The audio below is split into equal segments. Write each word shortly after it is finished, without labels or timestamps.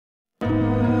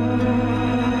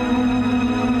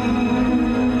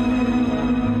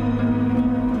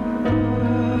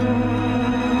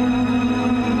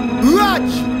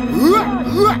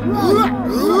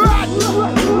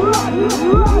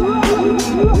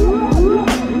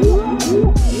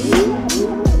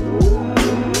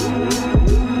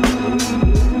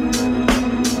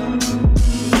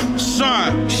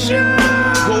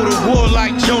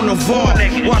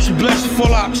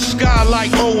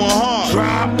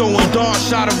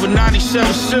darts out of a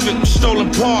 97 Civic with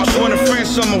stolen parts. When a friend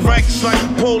saw my rackets like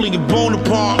Napoleon,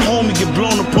 Bonaparte, homie get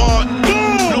blown apart.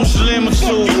 Loose limit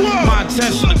too. My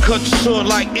intention to cut the sword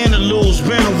like interludes.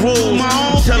 Been the rules. My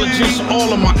intelligence,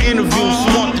 all of my interviews.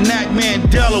 Want the Nack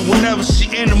Mandela whenever she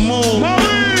in the mood.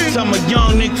 Tell my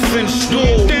young nigga finish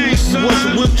school.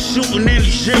 Wasn't whip shooting in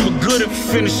the gym, but good at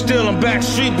finish still. I'm back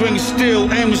street bringing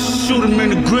steel. Aiming to shoot him in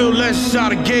the grill. Last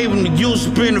shot I gave him to use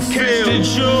up in the field.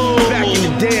 Back in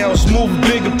the day I was moving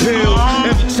bigger pill.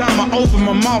 Every time I open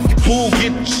my mouth, the pool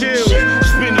get the chill.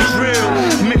 Spin the drill,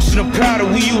 mixing the powder.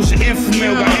 We use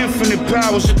infamil. Got infinite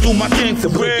powers to do my thing for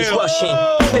real.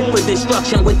 Fit for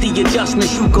destruction with the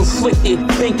adjustments you conflicted.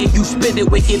 Thinking you spit it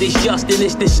wicked is just and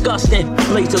it's disgusting.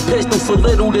 Blaze a pistol for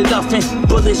little to nothing.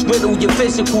 Bullets riddle your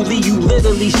physical, leave you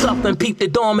literally suffering. Peep the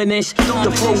dominance.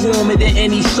 The flow warmer than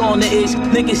any sauna is.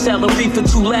 Niggas sell a beef for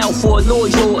too loud for a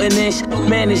noise ordinance.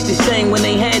 Man, it's the same when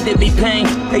they handed me pain.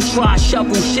 They try to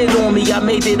shovel shit on me. I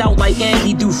made it out like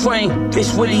Andy Dufresne.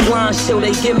 It's witty lines till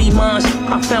they give me mines.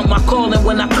 I found my calling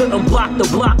when I couldn't block the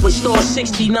block with star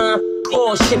 69.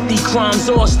 All shifty crimes,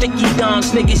 all sticky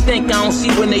dimes. Niggas think I don't see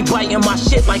when they biting my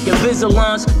shit like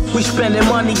Invisaligns. We spending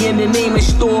money in the Neiman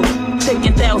store,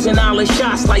 taking $1,000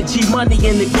 shots like G-Money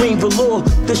in the green velour.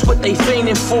 This what they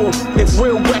fiending for. If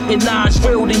real recognize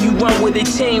real, then you run with a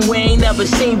team we ain't never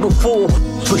seen before.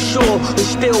 For sure, it's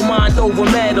still mind over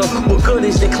matter. What good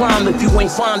is the climb if you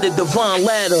ain't find the divine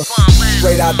ladder?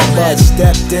 Straight out the mud,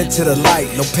 stepped into the light.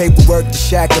 No paperwork to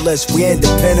shackle us, we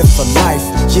independent for life.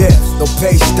 Yeah, no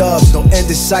pay stubs, no end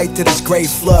in sight to this great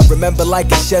flood. Remember like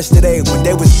it's yesterday when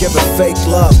they was giving fake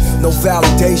love. No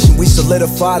validation, we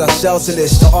solidified ourselves in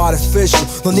this. No artificial,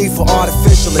 no need for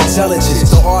artificial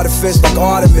intelligence. No artifice like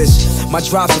Artemis. My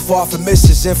drops are far from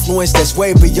misses, influence that's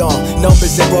way beyond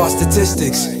numbers and raw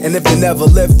statistics. And if they never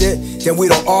lived it, then we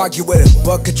don't argue with them.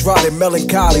 But contrite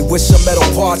melancholy with some metal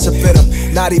parts up in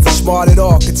them. Not even smart at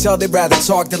all, could tell they'd rather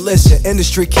talk than listen.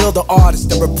 Industry killed the artists,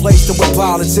 then replaced them with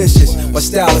politicians. My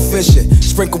style efficient,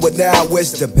 sprinkled with now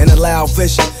wisdom and a loud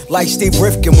vision. Like Steve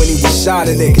Rifkin when he was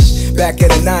shining niggas. Back in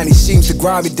the 90s, seems the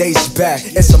grimy days is back.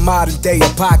 It's a modern day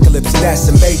apocalypse, and that's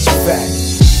a major fact.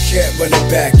 Can't run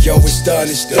it back, yo, it's done,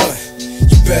 it's done.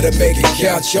 You better make it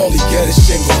count, you only get a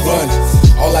single run.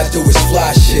 All I do is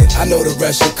fly shit, I know the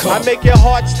rest will come. I make your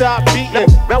heart stop beating,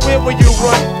 now where will you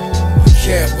run?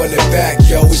 Can't run it back,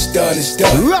 yo, it's done, it's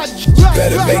done. You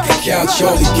better make it count, you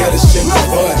only get a single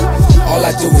run. All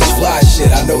I do is fly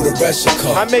shit, I know the rest will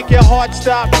come. I make your heart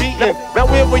stop beating, now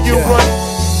where will you run?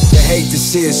 They hate to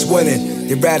see us winning,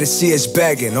 they'd rather see us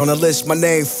begging. On the list, my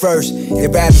name first, they'd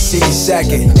rather see me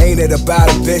second. Ain't it about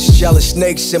a bitch, jealous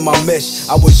snakes in my midst.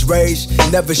 I was raised,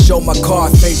 never show my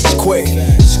card faces quick.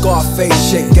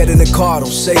 Scarface shit, get in the car,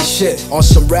 don't say shit. On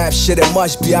some rap shit, it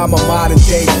must be I'm a modern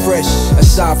day fresh. A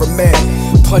sovereign man,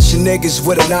 punching niggas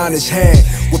with an honest hand.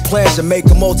 With plans to make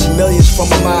a multi-millions from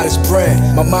a modest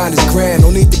brand. My mind is grand,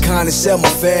 don't need to condescend my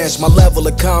fans. My level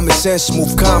of common sense,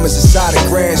 smooth commas inside of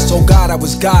grands. Told God I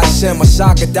was godsend, my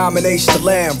soccer dominates the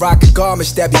land. Rocking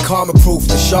garments that be karma-proof,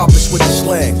 the sharpest with the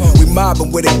slang. We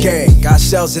mobbing with a gang, got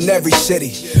cells in every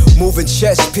city. Moving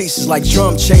chess pieces like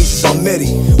drum chases on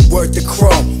MIDI. Word to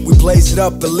Crum, we blaze it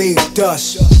up and leave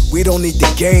dust. We don't need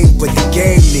the game, but the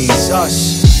game needs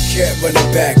us. Can't run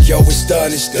it back, yo, it's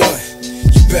done, it's done.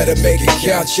 You better make it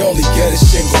count, you only get a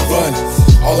single run.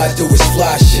 All I do is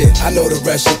fly shit, I know the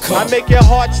rest will come. I make your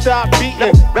heart stop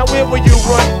beating, now where will you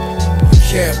run?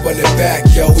 Can't run it back,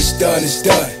 yo, it's done, it's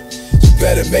done. You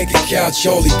better make it count,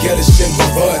 you only get a single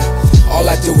run. All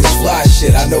I do is fly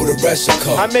shit, I know the rest will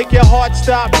come. I make your heart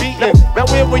stop beating, now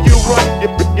where will you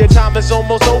run? Your time is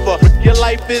almost over, your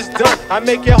life is done. I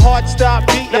make your heart stop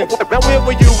beating, now where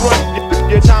will you run?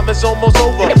 Your time is almost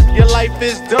over, your life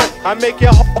is done. I make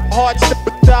your heart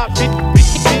stop beating.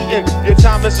 Your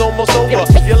time is almost over,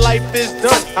 your life is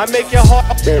done. I make your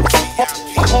heart stop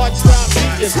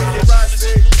beating.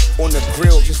 On the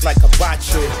grill, just like a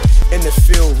botcher. In the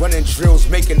field, running drills,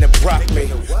 making the broccoli.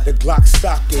 The Glock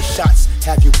stocking, shots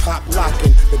have you pop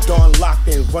locking. The dawn locked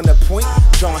in, run a point,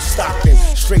 John Stockton.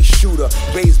 Straight shooter,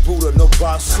 raise Buddha, no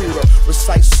Basura.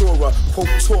 Recite Surah, quote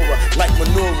Torah, like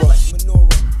menorah.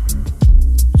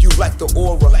 You like the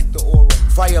aura,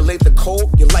 violate the code,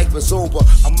 your life is over.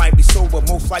 I might be sober,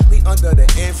 most likely under the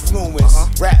influence.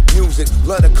 Rap music,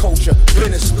 love the culture,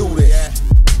 been a student.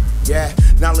 Yeah,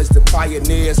 knowledge the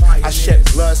pioneers. I shed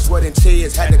blood, sweat, and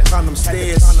tears. Had to climb them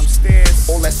stairs.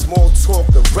 All that small talk,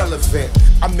 irrelevant.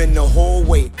 I'm in the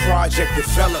hallway, project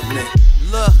development.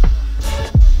 Look,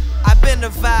 I've been the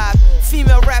vibe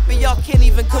Female rapper, y'all can't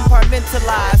even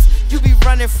compartmentalize. You be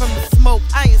running from the smoke,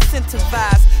 I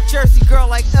incentivize. Jersey girl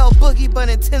like L Boogie, but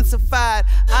intensified.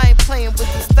 I ain't playing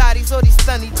with these thotties or these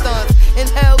stunny thuns. And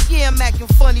hell yeah, I'm acting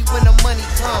funny when the money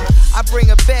comes. I bring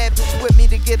a bad bitch with me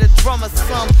to get a drum or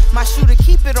some. My shooter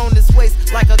keep it on his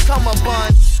waist like a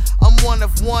cummerbund. I'm one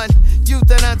of one, you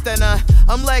dun-dun-dun-dun.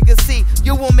 I'm legacy,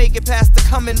 you won't make it past the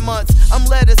coming months. I'm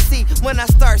legacy when I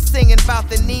start singing about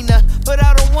the Nina. But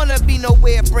I don't wanna be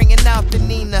nowhere bringing out the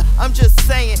Nina. I'm just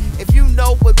saying, if you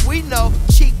know what we know,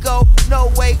 Chico,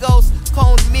 no way goes,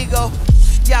 conmigo.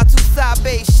 Y'all too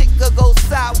Sabe, shit could go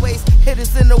sideways.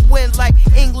 Hitters in the wind like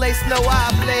Inglés no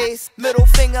hables. Middle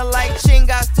finger like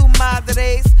chingas tu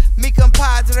madres. Mi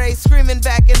compadre, screaming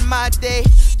back in my day.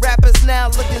 Rappers now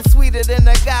looking sweeter than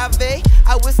agave.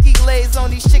 I whiskey glaze on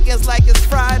these chickens like it's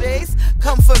Fridays.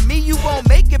 Come for me, you won't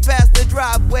make it past the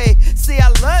driveway. See, I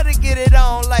love to get it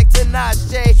on like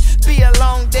Tinashe. Be a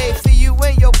long day for you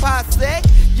and your posse.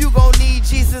 You gon' need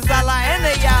Jesus, Allah, and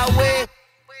the Yahweh.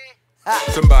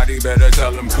 Somebody better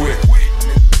tell him quit.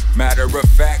 Matter of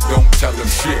fact, don't tell him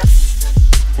shit.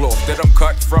 Cloth that I'm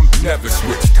cut from, never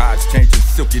switch. Tides changing,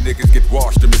 silky niggas get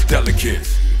washed, them is delicate.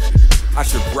 I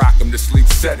should rock him to sleep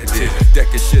sedative.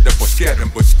 Decking shit up or scared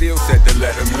him, but still said to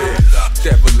let him live.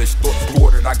 Devilish thoughts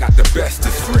thwarted, I got the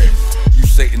bestest friends. You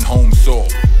Satan home soul,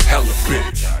 hella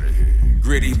bitch.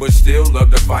 Gritty but still love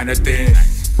the finer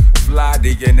things. Fly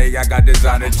DNA, I got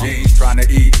designer jeans. Trying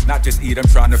to eat, not just eat, I'm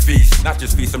trying to feast. Not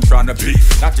just feast, I'm trying to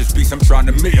beast. Not just beast, I'm trying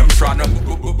to meet. I'm trying to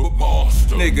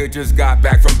Monsta. Nigga just got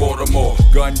back from Baltimore.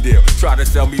 Gun deal, try to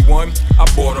sell me one, I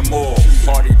bought them all.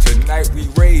 Party tonight, we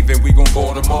rave and we gon'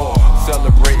 ball them all.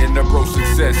 Celebrating the bro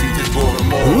success, he just bought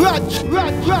them all. Radj.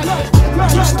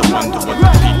 Used to wonder what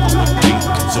the people would think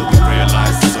until we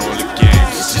realized it's all a game.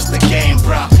 It's just a game,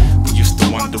 bro. We used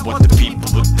to wonder what the people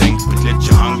would think, but let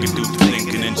your hunger do the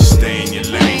thinking and just stay in your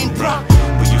lane, bruh.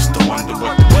 We used to wonder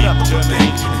what the people would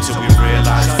think until we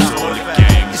realized it's all a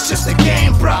game. It's just a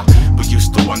game, bruh. We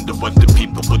used to wonder what the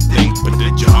people would think, but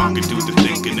let your hunger do the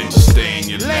thinking and just stay in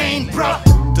your lane, bruh.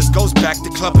 This goes back to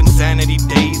club insanity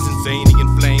days and zany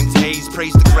and flames haze,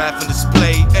 praise the craft and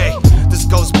display. Ay, this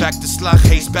goes back to slug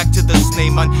haze, back to the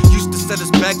snake man used to set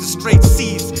us back to straight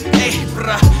seas. Ay,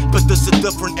 bruh, but this a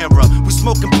different era. We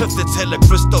smoking piff that's hella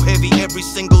crystal heavy every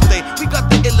single day. We got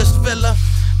the illest fella.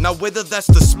 Now whether that's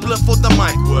the spliff or the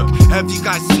mic work, have you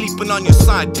guys sleeping on your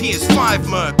side, PS5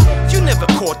 murk. You never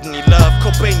caught any love,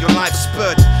 Cobain your life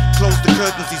spurt. Close the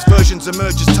curtains, these versions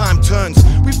emerge as time turns.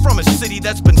 We from a city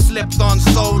that's been slept on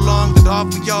so long that half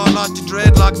of y'all are to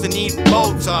dreadlocks and need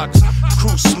Botox.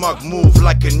 Crew smug move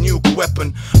like a nuke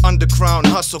weapon. Underground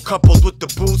hustle coupled with the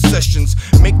booth sessions.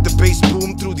 Make the bass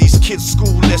boom through these kids'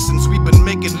 school lessons. We've been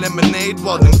making lemonade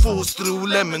while them fools threw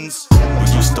lemons. We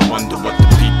used to wonder what the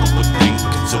people would think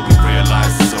until we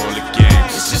realized it's all a game.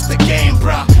 It's just a game,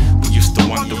 bruh. We used to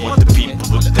wonder what the people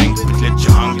would think, but let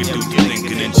your hunger do your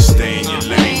thinking and just stay in your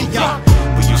lane, bruh.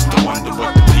 We used to wonder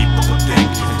what the people would think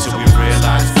until we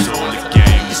realized it's all a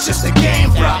game. It's just a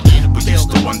game, bruh. We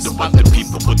used to wonder what the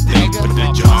people would think, but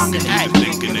let your hunger do the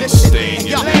thinking and just stay in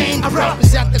your lane, I bruh.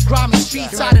 represent the grimy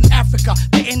streets out in Africa.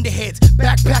 The Indians,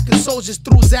 backpacking soldiers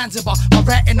through Zanzibar. My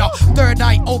retina, third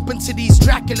eye open to these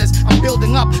Draculas. I'm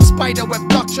building up spiderweb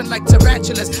doctrine like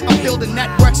tarantulas. I'm building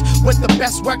networks with the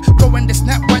best work, growing this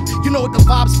network. You know the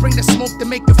vibes, bring the smoke to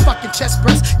make your fucking chest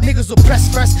press. Niggas will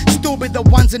press first, still be the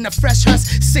ones in the fresh hearse.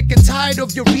 Sick and tired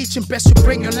of your reaching, best you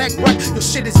bring your leg work. Your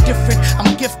shit is different,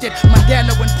 I'm gifted.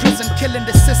 Mandela in prison, killing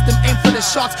the system, aim for the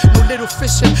sharks, no little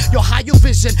fishing. Your higher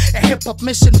vision, a hip-hop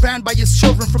mission ran by his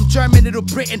children from Germany to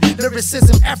Britain.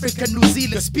 Lyricism, Africa, New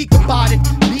Zealand, speak about it,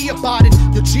 be about it,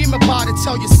 you dream about it,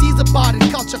 tell your seeds about it.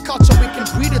 Culture, we can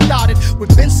breathe without it.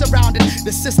 We've been surrounded,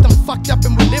 the system fucked up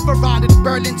and we live around it.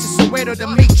 Berlin to Soweto, the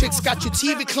Matrix got your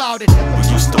TV clouded. We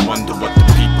used to wonder what the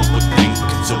people would think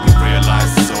until we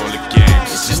realized it's all a game.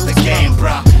 It's just a game,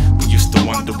 bruh. We used to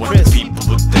wonder what the people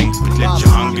would think, but let your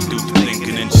hunger do the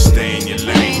thinking and just stay in your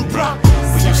lane, bruh.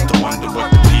 We used to wonder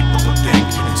what the people would think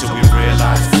until we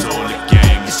realized it's all a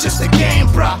game. It's just a game,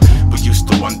 bruh. We used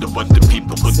to wonder what the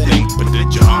people would think, but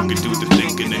let your hunger do the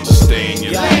thinking and just stay in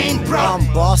your lane, bruh.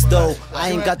 I'm boss though,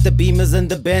 I ain't got the beamers and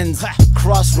the Benz.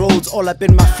 Crossroads, all up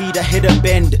in my feet, I hit a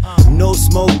bend. No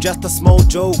smoke, just a small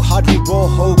joke, hardly raw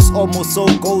hoax, almost so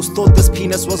ghost. Thought this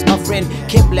penis was my friend,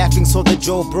 kept laughing so the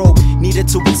jaw broke. Needed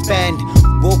to expand,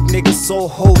 woke niggas so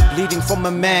hope, bleeding from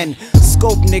a man.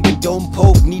 Scope nigga, don't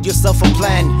poke, need yourself a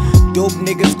plan. Dope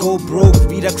niggas go broke,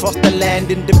 feet across the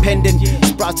land, independent.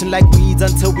 Sprouting like weeds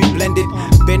until we blended.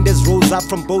 Benders rose up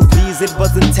from both knees, it was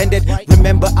was intended.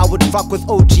 Remember, I would fuck with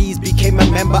OGs, became a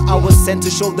member. I was sent to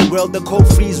show the world the cold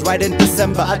freeze right in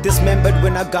December. I dismembered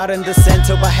when I got in the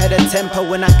center. I had a temper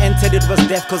when I entered, it was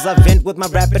death, cause I vent with my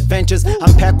rap adventures.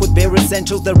 I'm packed with bare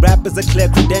essentials, the rap is a clear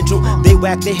credential. They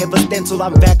whack, they have a stencil,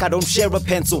 I'm back, I don't share a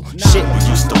pencil. Shit. We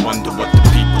used to wonder what the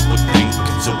people would think,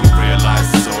 until we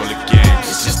realized it's all a game.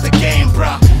 It's just a game,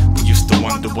 bruh. We used to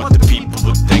wonder what the people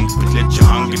would think, but let your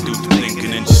hunger do the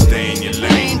thinking and just stay in your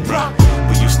lane, bruh.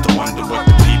 We used to wonder what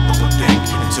the people would think,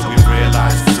 until we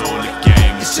realized it's all a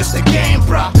game. It's just a game,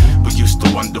 bruh. We used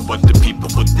to wonder what the people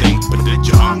would think, but let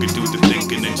your hunger do the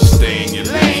thinking and just stay in your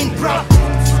lane, bruh.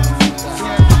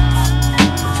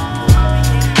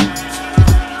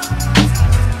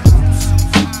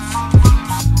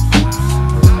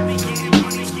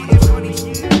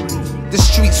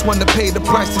 Wanna pay the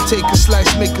price to take a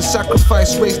slice, make a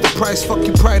sacrifice, raise the price, fuck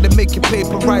your pride and make your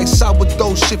paper rise.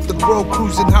 Sourdough, shift the road,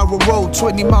 cruising Harrow Road,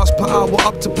 20 miles per hour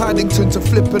up to Paddington to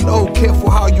flipping. Oh,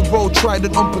 careful how you roll,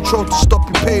 trident on patrol to stop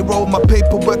your payroll. My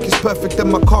paperwork is perfect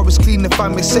and my car is clean if I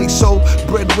may say so.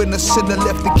 Breadwinner, sinner,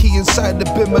 left the key inside the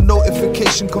bin. My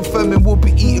notification confirming we'll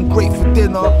be eating great for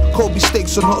dinner. Kobe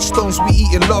steaks on hot stones, we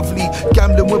eating lovely.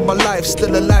 Gambling with my life,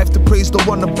 still alive to praise the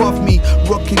one above me.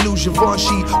 Rocky Lou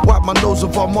Givenchy, wipe my nose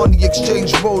of our money,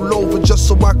 exchange roll over just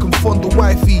so I can fund the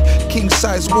wifey. King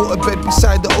size waterbed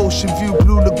beside the ocean view,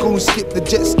 Blue Lagoon, skip the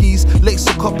jet skis, lace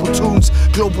a couple tunes.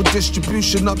 Global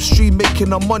distribution upstream,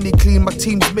 making our money clean. My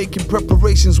team's making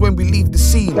preparations when we leave the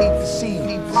scene.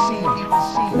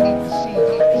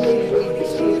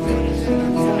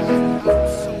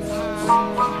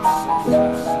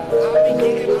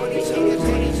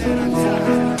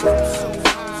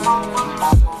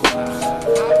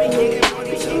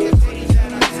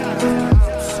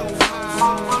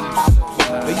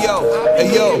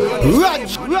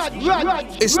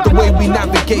 Radj. It's the way we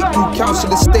navigate through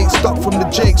council estates, stuck from the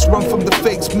jakes, run from the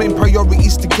fakes. Main priority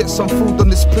is to get some food on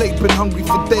this plate. Been hungry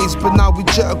for days, but now we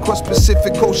jet across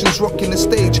Pacific Oceans, rocking the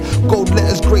stage. Gold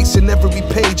letters gracing every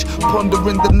page,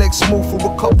 pondering the next move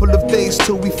for a couple of days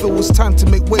till we feel it's time to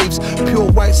make waves.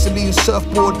 Pure white Celine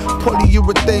surfboard,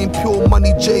 polyurethane, pure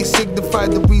money J signify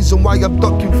the reason why I'm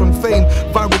ducking from fame.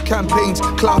 Viral campaigns,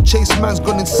 cloud chase man's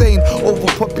gone insane.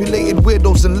 Overpopulated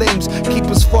weirdos and lames, keep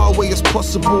as far away as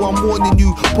possible. I'm warning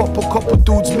you, pop a couple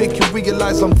dudes, make you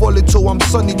realize I'm volatile. I'm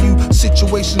sunning you,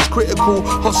 situations critical,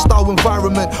 hostile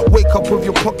environment. Wake up with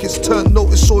your pockets turned,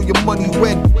 notice all your money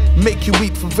went. Make you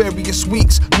eat for various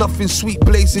weeks, nothing sweet,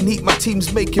 blazing heat. My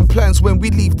team's making plans when we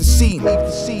leave the scene.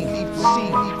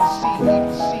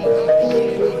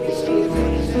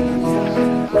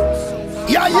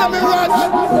 Yeah, me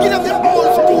Radj. Get up the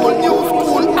old school, new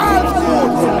school, all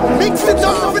school. Mix it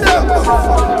up over there.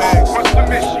 What's the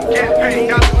mission? Get paid,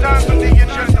 got the signs on the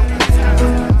agenda.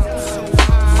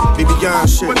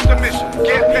 Shit. What's the mission?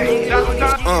 Get paid, got the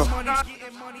signs.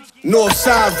 North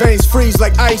side veins freeze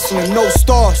like Iceland, no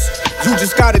stars. You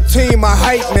just got a team, I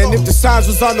hype, man. If the signs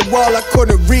was on the wall, I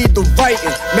couldn't read the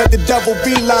writing. Met the devil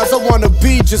B-lines, I wanna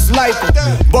be just like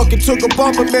him. Bucket took a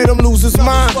bump and made him lose his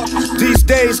mind. These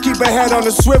days, keep a head on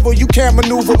a swivel, you can't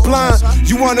maneuver blind.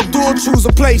 You wanna do it, choose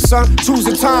a place, son. Choose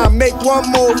a time, make one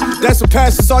move, that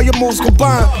surpasses all your moves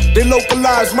combined. They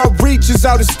localized, my reach is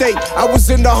out of state. I was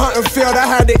in the hunting field, I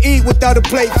had to eat without a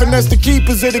plate. Finesse the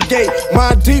keepers at the gate,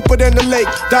 mine deeper than the lake.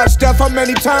 Dodge death, how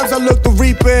many times I looked the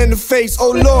reaper in the face.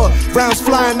 Oh Lord, rounds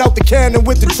flying out the cannon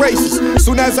with the traces.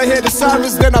 Soon as I hear the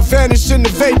sirens, then I vanish in the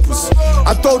vapors.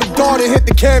 I throw the dart and hit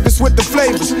the canvas with the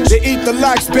flavors. They eat the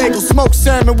lox bagel, smoke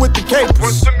salmon with the capers.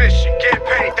 What's the mission? Get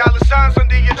paid. Dollar signs on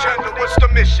the agenda. What's the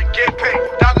mission? Get paid.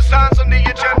 Dollar signs on the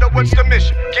agenda. What's the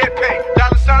mission? Get paid.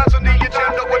 Dollar signs on the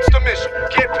agenda. What's the mission?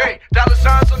 Get paid. Dollar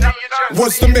signs on the agenda.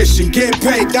 What's the mission? Get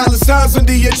paid. Dollar signs on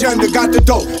the agenda. Got the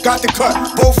dope, got the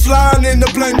cut. Both flying in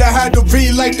the blender. Had to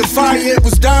relight the fire. It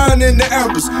was dying in the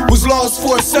embers. Was lost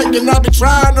for a second. I've been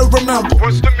trying to remember.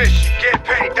 What's the mission? Get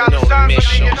paid. Dollar signs on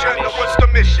the agenda. What's the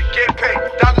mission? Get paid.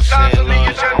 Dollar signs on the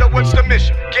agenda. What's the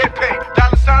mission? Get paid.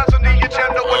 Dollar signs on the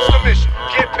agenda. What's the mission?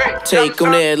 Get paid. Take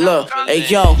them there, look. Hey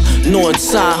yo, north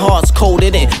side hearts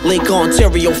coded in Lake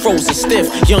Ontario, frozen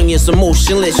stiff. Young is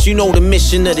emotionless. You know the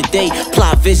mission of the day.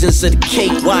 Plot visions of the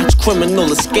cake. Watch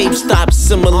criminal escape. Stop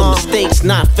similar mistakes.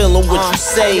 Not feeling what you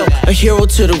say. A hero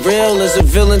to the real is a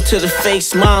villain to the fake.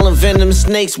 Smiling, venomous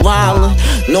snakes wildin'.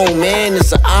 No man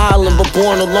is an island, but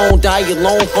born alone, die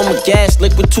alone. From a gas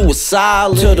liquid to a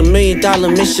solid. To the $1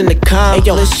 million mission accomplished. Hey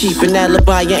yo, let's keep an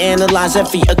alibi and analyze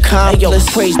every accomplice. Hey yo,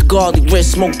 let's praise the godly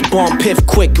risk. Smoke the bomb, piff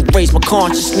quick, erase my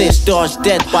consciousness. just dodged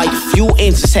death by a few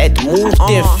inches, had to move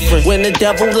different. When the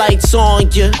devil lights on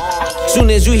you, soon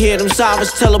as you hear them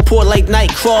sirens teleport like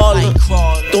Nightcrawler.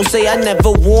 Don't say I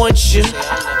never want you.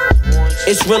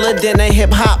 It's realer than a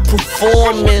hip-hop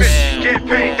performance. Get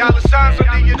paid, dollar signs on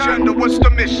the agenda, what's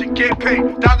the mission? Get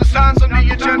paid, dollar signs on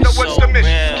the agenda, what's the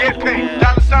mission? Get paid,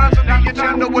 dollar signs on the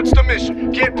agenda, what's the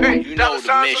mission? Get paid, dollar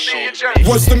signs on the agenda.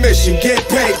 What's the mission? Get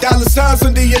paid, dollar signs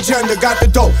on the agenda. Got the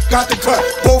dope, got the cut,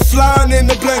 both flying in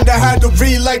the blender. Had to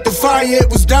relight the fire, it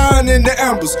was dying in the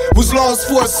embers. Was lost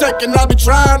for a second, I've been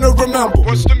trying to remember.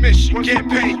 What's the mission? Get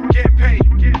paid, get paid,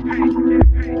 get paid, get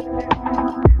paid.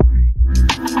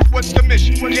 What's the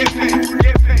mission? Get paid,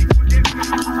 get paid, get paid.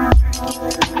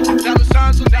 Dollar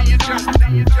signs on the agenda.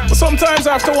 But sometimes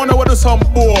I have to wonder what is some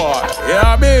boy. You know what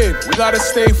I mean? We gotta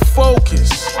stay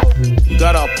focused. We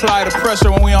gotta apply the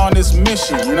pressure when we on this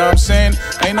mission. You know what I'm saying?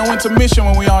 Ain't no intermission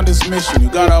when we on this mission. You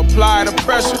gotta apply the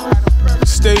pressure.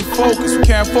 Stay focused. We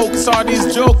can't focus on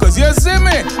these jokers. You see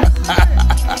me?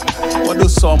 What do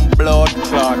some blood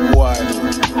clot boy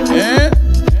do? Eh?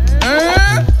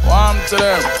 Eh? Warm to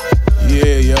them.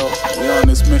 Yeah, yo, we on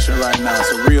this mission right now.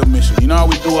 It's a real mission. You know how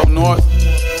we do up north?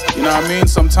 You know what I mean?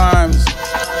 Sometimes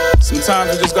we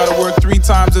just gotta work 3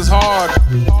 times as hard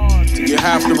to get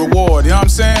half the reward. You know what I'm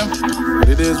saying? But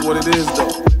it is what it is,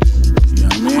 though. You know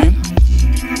what I mean?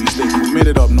 We stay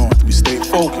committed up north. We stay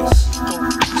focused.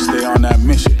 We stay on that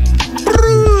mission.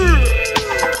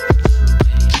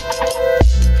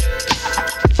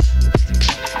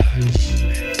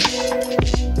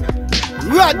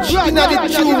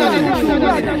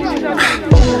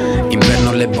 Inverno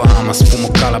alle Bahamas, fumo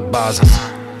calabasa.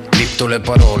 Cripto le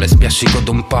parole, spiascico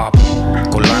Don Papa.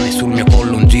 Collane sul mio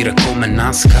collo, un giro è come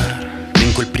NASCAR.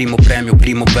 Vinco il primo premio,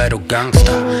 primo vero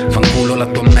gangsta. Fanculo la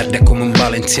tua merda è come un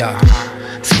Balenciaga.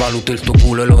 Svaluto il tuo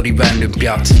culo e lo rivendo in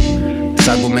piazza.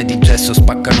 Sagome di gesso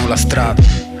spaccano la strada.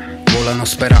 Volano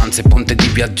speranze, ponte di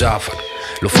Via Giafar.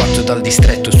 Lo faccio dal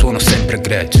distretto, suono sempre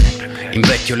egregio.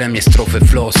 Invecchio le mie strofe,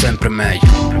 flow sempre meglio.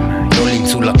 Rolling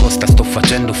sulla costa, sto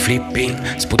facendo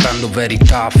flipping. Sputando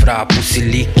verità fra pussy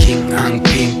licking. Hang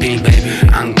pimping, baby,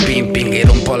 hang pimping. E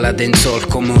rompo alla dancehall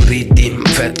come un reading.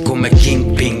 Fat come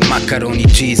Kingpin, maccaroni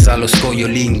cheese allo scoglio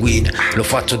linguine. Lo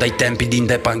faccio dai tempi di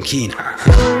Inde Panchina.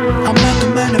 A me che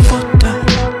me ne fotte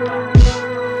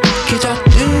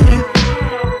Kitaddiri.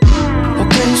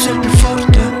 Ok, sei più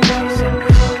forte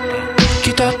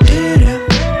Kitaddiri.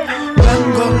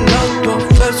 Vengo alla tua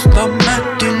festa,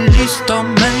 metti in lista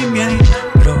me i miei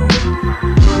bro.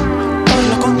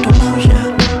 Parla con tua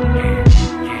moglie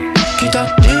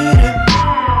Kitaddiri.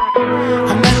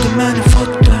 A me che me ne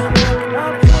fotte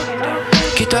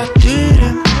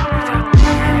Kitaddiri.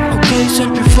 Ok, sei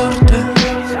più forte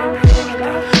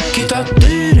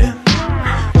Kitaddiri.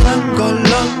 Vengo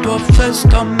alla tua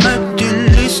festa, metti in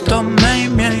lista me i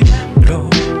miei bro.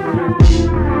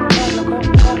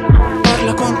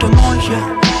 Parla con tua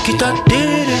moglie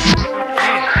Kitaddiri.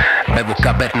 Bevo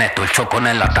cabernetto, il cioco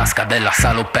nella tasca della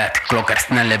salopette. Clockers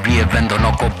nelle vie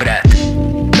vendono cobret.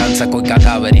 Danza coi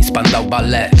cadaveri, Spandau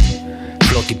ballet.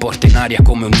 Flow ti porta in aria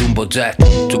come un jumbo jet.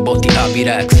 Giubbotti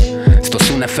Avirex. Sto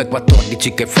su un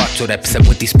F14 che faccio rap. Se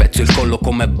vuoi ti spezzo il collo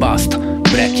come basta.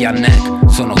 Brechi a neck,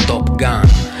 sono Top Gun.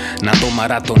 Nato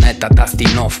maratonetta,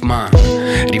 Dustin Hoffman.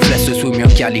 Riflesso sui miei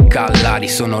occhiali callari.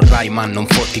 Sono Rayman, non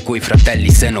fotti coi fratelli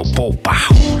se no pow.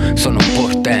 Sono un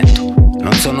portento,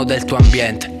 non sono del tuo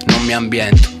ambiente, non mi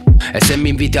ambiento. E se mi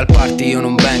inviti al party io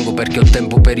non vengo, perché ho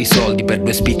tempo per i soldi, per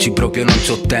 2 spicci proprio non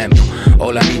c'ho tempo.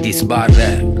 Ho la midi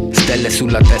sbarre, stelle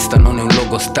sulla testa non è un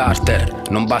logo starter.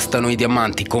 Non bastano i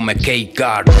diamanti come Kate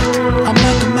Garnett. A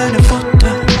me che me ne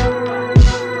fotte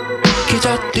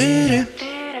Kitaddiri.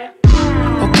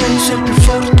 Ok, sei più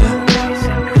forte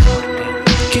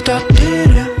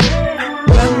Kitaddiri.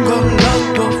 Vengo alla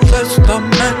tua festa,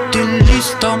 metti in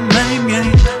lista me i miei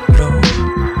bro.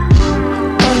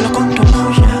 Parla con tua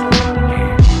moglie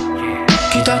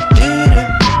Kitaddiri.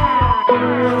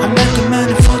 A me che me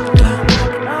ne fotte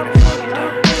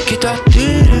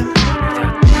Kitaddiri.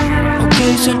 Ok,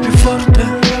 sei più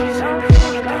forte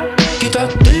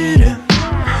Kitaddiri.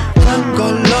 Vengo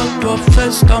alla tua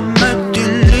festa, metti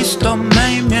in lista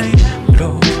me i miei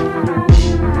bro.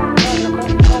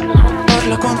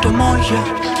 Parla con tua moglie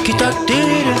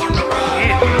Kitaddiri.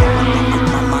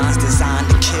 My mind's designed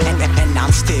to kill, and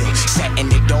I'm still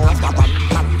setting it off.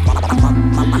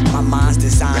 My mind's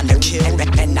designed to kill,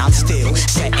 and I'm still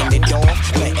setting it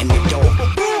off, letting it off.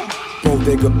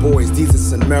 Bodega boys, these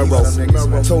are Soneros.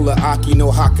 Told her Aki,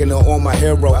 no hocking her on my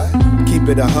hero. Keep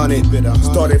it 100,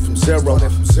 started from zero.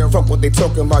 Fuck what they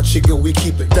talking about, chicken, we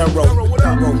keep it thorough.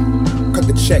 Cut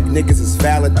the check, niggas is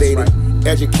validated.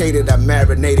 Educated, I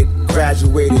marinated,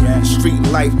 graduated. Street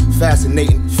life,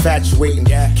 fascinating, infatuating,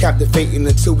 captivating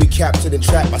until we captured and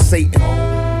trapped by Satan.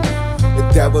 The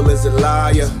devil is a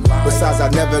liar. Besides, I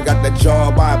never got the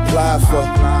job I applied for.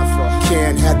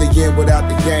 Can't have the yen without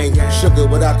the gang, sugar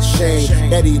without the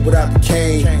shame, Eddie without the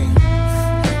cane.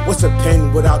 What's a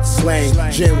pen without the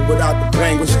slang? Jim without the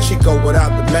bang? What's Chico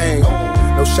without the bang?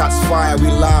 No shots fired, we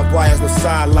live wires, no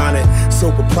sidelining.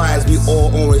 Silver pliers, we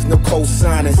all owners, no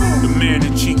co-signing. The man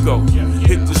in Chico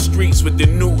hit the streets with the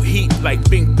new heat like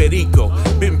Pink Perico.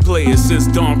 Been playing since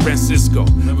Don Francisco.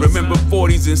 Remember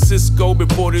 40s in Cisco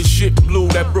before this shit blew.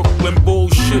 That Brooklyn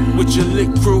bullshit with your lit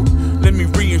crew. Let me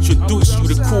reintroduce you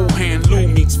to Cool Hand Lou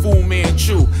meets Fu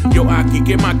Manchu. Yo, aquí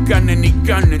que más carne ni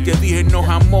carne. Te dije no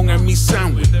jamón en mi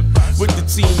sandwich. With the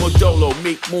team Modolo,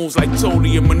 make moves like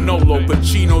Tony and Manolo,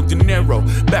 Pacino, De Niro,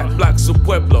 back blocks of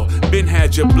Pueblo. Been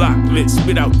had your block lit,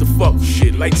 spit out the fuck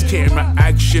shit. Lights, camera,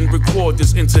 action, record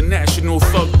this international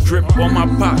thug drip on my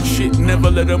pop shit. Never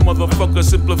let a motherfucker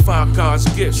simplify God's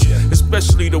gifts,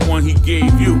 especially the one he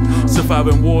gave you.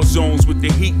 Surviving war zones with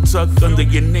the heat tucked under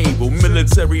your navel.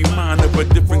 Military mind of a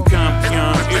different kind,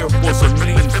 beyond Air Force or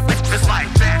Navy. It's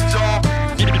like that, dog.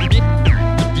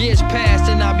 Years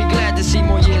passed and I'll be glad to see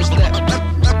more years left.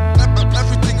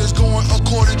 Everything is going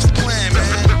according to plan, man.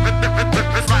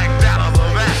 It's like that,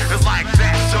 it's like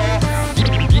that,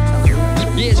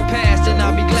 dog. Years passed and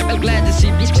I'll be glad to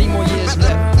see more years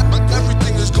left.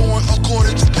 Everything is going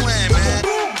according to plan, man.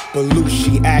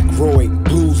 Belushi, Aykroyd,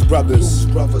 Blues Brothers.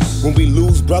 When we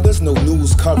lose brothers, no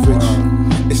news coverage.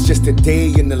 It's just a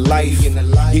day in the life.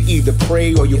 You either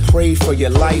pray or you pray for your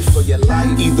life.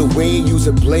 Either way, use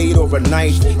a blade or a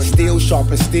knife. Steel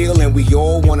sharpen steel and we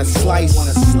all wanna slice.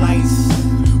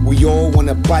 We all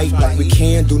wanna bite like we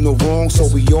can't do no wrong, so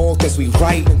we all guess we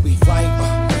right.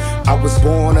 I was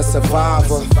born a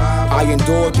survivor. I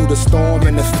endured through the storm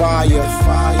and the fire.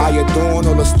 I adorn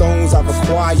all the stones I've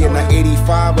acquired. Now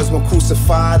 85 was when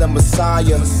crucified a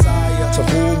Messiah. To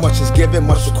whom much is given,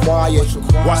 much required.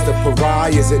 Watch the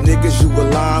pariahs and niggas you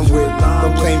align with.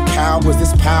 Don't blame cowards,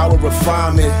 this power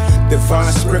refinement.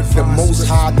 Divine script, the most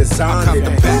high designed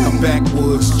it. I'm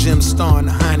backwoods, Jim Star and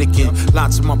Heineken.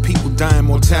 Lots of my people dying,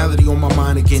 mortality on my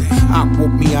mind again. I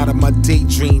woke me out of my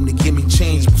daydream to give me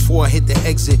change. Before I hit the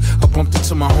exit, I bumped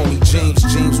into my homie James.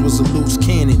 James was a loose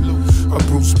cannon, a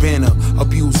Bruce Banner.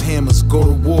 Abuse hammers, go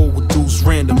to war with dudes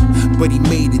random. But he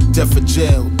made it, death or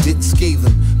jail, didn't scathe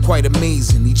him. Quite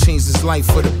amazing, he changed his life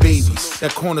for the babies.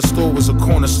 That corner store was a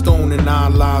cornerstone in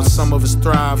our lives. Some of us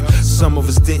thrived, some of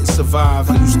us didn't survive.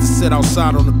 I used to sit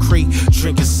outside on the crate,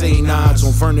 drinking St. Odds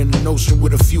on Vernon and Ocean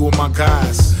with a few of my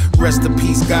guys. Rest in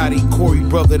peace, Gotti, Corey,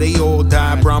 brother, they all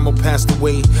died. Brahmo passed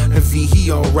away, and V,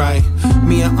 he alright.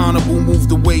 Me and Honorable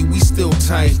moved away, we still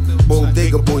tight.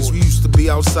 Bodega boys, we used to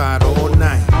be outside all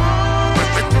night.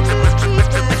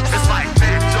 It's like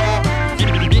that, dog.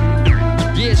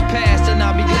 Years passed and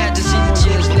I'll be glad to see more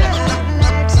years left.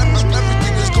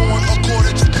 Everything is going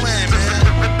according to plan, man.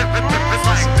 It's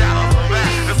like that,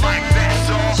 it's like that,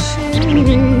 dog.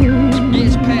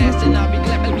 Years passed and I'll be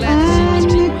glad to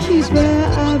see more years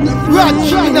left.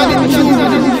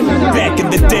 Back in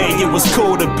the day, it was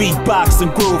cool to beatbox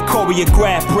and groove,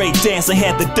 choreograph, break dance, and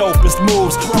had the dopest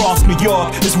moves. Bronx, New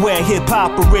York is where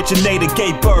hip-hop originated,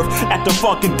 gave birth at the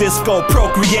funkin' disco,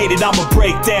 procreated. I'ma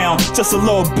break down just a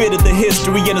little bit of the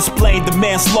history and explain the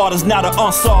manslaughter's not an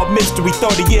unsolved mystery.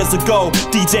 30 years ago,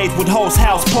 DJs would host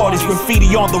house parties,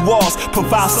 graffiti on the walls,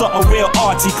 provide something real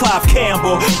artsy. Clive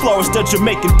Campbell, Flores the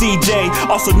Jamaican DJ,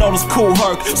 also known as Cool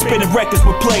Herc, spinning records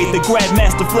were played. The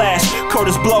Grandmaster Flash,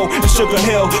 Curtis Blow, and Sugar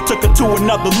Hill took it to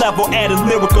another level, added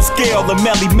lyrical skill. The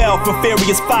Melly Mel from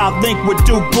Furious 5 linked with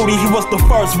Duke Booty. He was the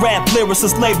first rap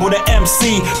lyricist labeled an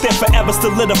MC, then forever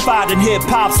solidified in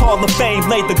hip-hop's Hall of Fame.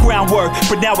 Laid the groundwork,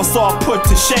 but now it's all put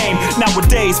to shame.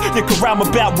 Nowadays, you can rhyme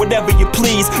about whatever you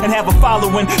please and have a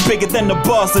following bigger than the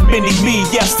buzz of mini me.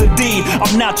 Yes, indeed,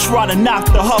 I'm not trying to knock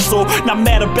the hustle, not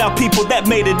mad about people that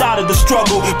made it out of the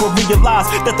struggle, but realize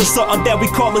that there's something that we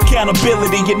call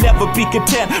accountability. You never be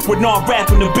content with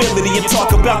non-rapping ability and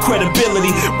talk about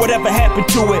credibility. Whatever happened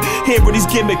to it? Hearing these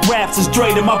gimmick raps is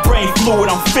draining my brain fluid.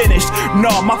 I'm finished.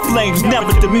 No, my flames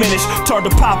never diminish. Turn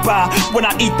to Popeye when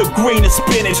I eat the green and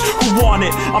spinach. Who want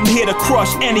it? I'm here to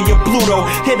crush any of Bluto.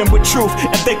 Hit them with truth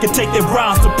and they can take their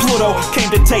rhymes to Pluto.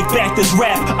 Came to take back this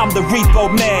rap. I'm the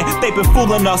repo man. They've been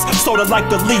fooling us, sorta like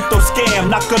the lethal scam.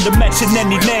 Not gonna mention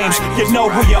any names. You know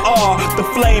who you are. The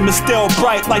flame is still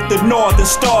bright like the Northern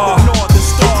Star.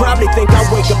 They probably think I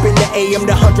wake up in the AM,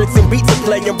 the hundreds and beats are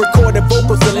playing, recorded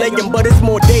vocals delaying, but it's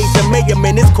more days than mayhem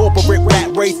in this corporate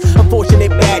rat race. Unfortunate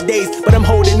bad days, but I'm I'm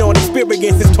holding on,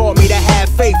 experience has taught me to have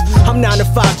faith. I'm 9 to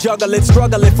 5 juggling,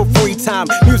 struggling for free time.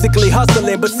 Musically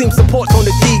hustling, but seems support's on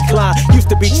the decline. Used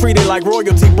to be treated like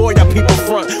royalty, boy, that people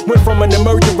front. Went from an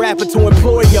emerging rapper to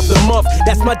employee of the month.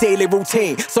 That's my daily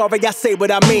routine. Sorry, I say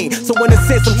what I mean. So in a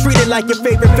sense, I'm treated like your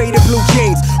favorite faded blue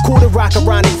jeans. Cool to rock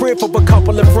around the crib for a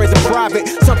couple of friends in private.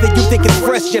 Something you think is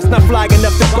fresh, just not fly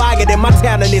enough to buy it. And my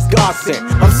talent is God sent.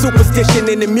 I'm superstition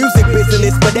in the music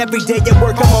business, but every day at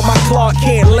work I'm on my Clark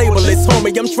can't label this,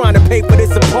 homie. I'm trying to pay for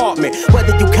this apartment.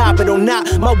 Whether you cop it or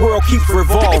not, my world keeps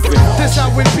revolving. This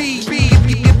how it be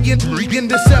in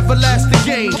this everlasting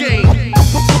game.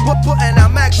 Putting our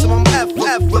maximum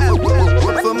effort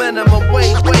for minimum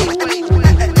wage.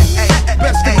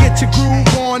 Best to get your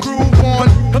groove on,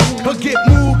 or get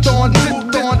moved on.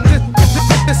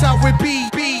 This how it be.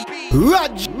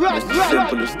 Radj.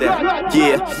 Simple as that.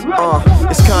 Yeah,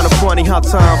 it's kinda funny how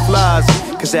time flies.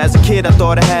 Cause as a kid I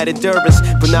thought I had endurance,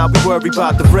 but now we worry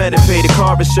about the rent and pay the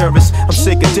car insurance. I'm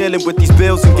sick of dealing with these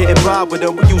bills and getting by with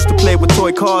them. We used to play with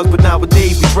toy cars, but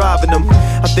nowadays we driving them.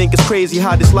 I think it's crazy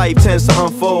how this life tends to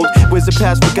unfold. Whizzing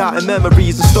past forgotten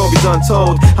memories and stories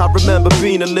untold. I remember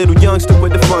being a little youngster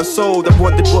with the front sold. I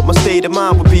wondered what my state of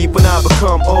mind would be when I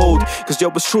become old. Cause yo,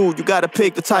 it's true, you gotta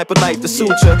pick the type of life to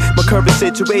suit ya. My current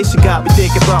situation got me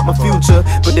thinking about my future.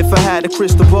 But if I had a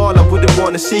crystal ball, I wouldn't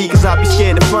wanna see. Cause I'd be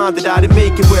scared to find that I didn't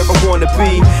make it where I wanna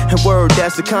be. And word,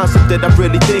 that's the concept that I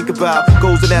really think about.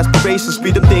 Goals and aspirations be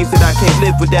the things that I can't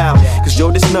live without. Cause yo,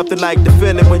 there's nothing like the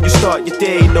feeling when you start your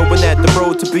day, knowing that the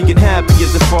road to being happy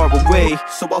isn't far away.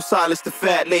 So I'll silence the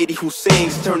fat lady who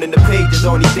sings, turning the pages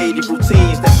on these daily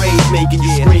routines. That rage making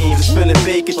you scream, just feeling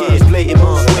vacant, yeah, it's blatant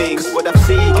mood swings. What I've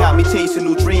seen got me chasing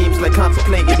new dreams, like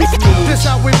contemplating new schemes. This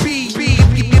how it be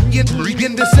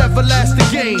in this everlasting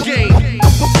game.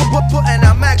 Putting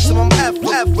our maximum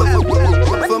effort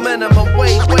for minimum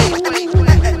wage.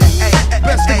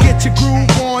 Best to get your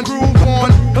groove on,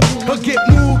 or get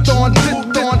moved on.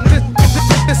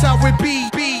 This how it be.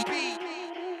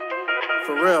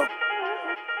 For real.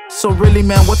 So really,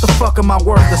 man, what the fuck am I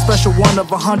worth? A special one of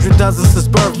 100 dozens since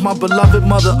birth. My beloved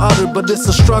mother uttered, but it's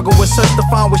a struggle with search to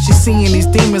find what she's seeing. These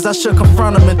demons, I should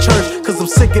confront them in church. Cause I'm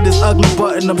sick of this ugly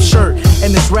button-up shirt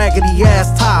and this raggedy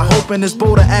ass tie. Hoping this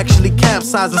boat will actually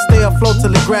capsize and stay afloat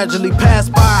till it gradually pass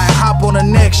by and hop on the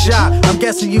next shot. I'm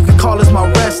guessing you could call this my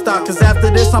rest stop. Cause after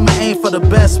this, I'ma aim for the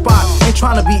best spot. Ain't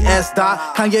trying to be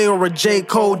S-Dot, Kanye or a J.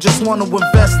 Cole. Just wanna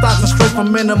invest stocks and straight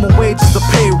from minimum wages to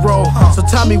payroll. So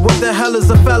tell me, what the hell is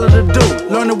a fella to do?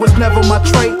 Learning was never my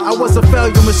trait. I was a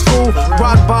failure in school.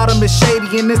 Rock bottom is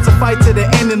shady and it's a fight to the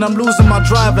end. And I'm losing my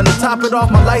drive and to top it off,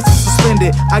 my license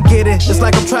suspended. I get it, it's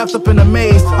like I'm trapped up in a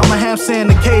maze. I'm a hamster in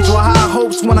the cage with high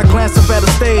hopes when I glance up at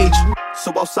a stage.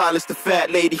 So I'll silence the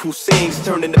fat lady who sings,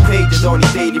 turning the pages on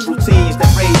these daily routines.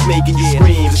 That rage making you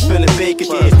scream, just feeling vacant,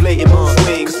 yeah, it's blatant mood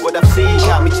swings. What I've seen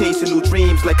got me chasing new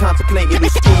dreams, like contemplating new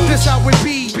schemes. This how it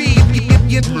be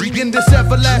in this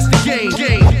everlasting game.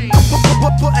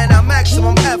 Putting our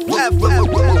maximum effort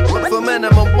for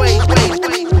minimum wage.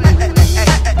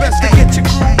 Best to get your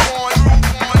groove on.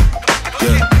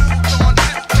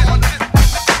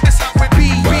 This how it be.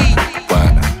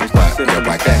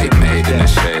 Like that, he made in the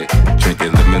shade,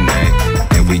 drinking lemonade,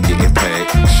 and we getting paid.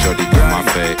 Shorty got my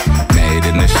fade, made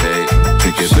in the shade,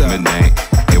 drinking lemonade,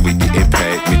 and we getting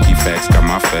paid. Mickey Facts got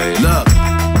my fade. Look,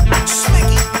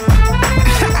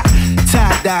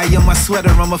 tie-dye on my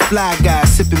sweater, I'm a fly guy,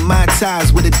 sipping my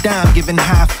ties with a dime, giving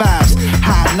high fives.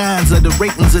 High nines are the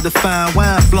ratings of the fine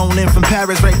wine, flown in from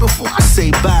Paris right before I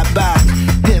say bye-bye.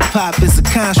 Hip-hop is a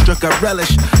construct I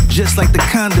relish, just like the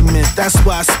condiment, that's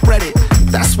why I spread it.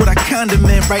 That's what I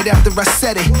condiment right after I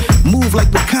said it. Move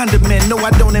like the condiment, no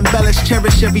I don't embellish.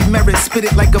 Cherish every merit, spit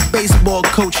it like a baseball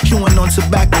coach, chewing on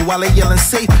tobacco while they yelling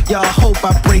safe. Y'all hope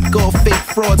I break off fake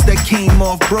frauds that came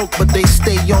off broke, but they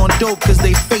stay on dope cause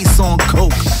they face on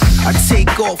coke. I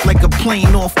take off like a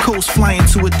plane off coast, flying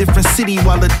to a different city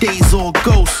while the day's all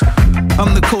ghost.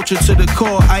 I'm the culture to the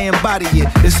core, I embody it.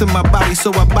 It's in my body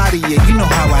so I body it. You know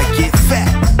how I get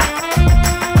fat.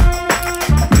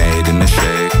 Made in the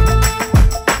shade,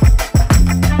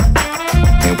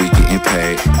 and we getting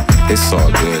paid. It's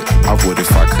all good, I would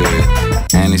if I could.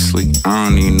 Honestly, I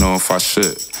don't even know if I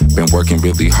should. Been working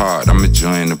really hard, I'm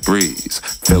enjoying the breeze.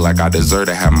 Feel like I deserve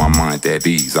to have my mind at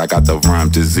ease. I got the rhyme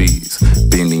disease,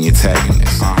 being the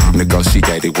antagonist.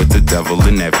 Negotiated with the devil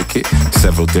and advocate.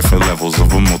 Several different levels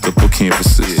over multiple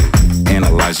canvases.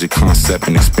 Analyze your concept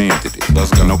and expanded it.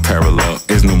 No parallel,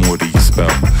 there's no more to your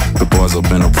spell. The bars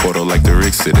open a portal like the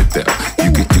Rick Citadel.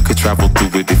 You could travel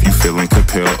through it if you feeling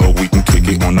compelled. Or we can kick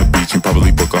it on the beach and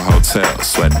probably book a hotel.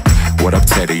 Sweat, what up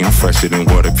Teddy, I'm fresher than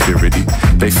water purity.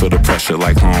 They feel the pressure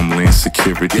like Homeland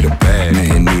security.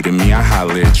 Nothing new to me, I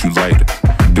holler at you later.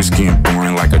 This getting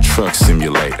boring like a truck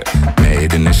simulator.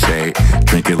 Made in the shade,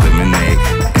 drinking lemonade,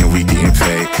 and we getting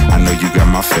paid. I know you got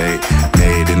my fade.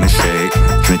 Made in the shade,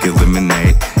 drinking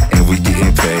lemonade, and we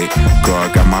getting paid.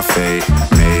 God got my fade.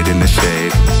 Made in the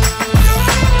shade.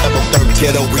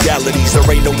 Ghetto realities, there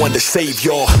ain't no one to save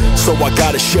y'all. So I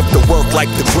gotta shift the work like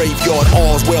the graveyard.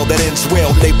 All's well that ends well,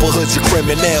 neighborhoods of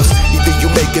criminals. Either you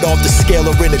make it off the scale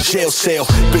or in a jail cell.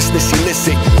 Business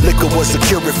illicit, liquor was a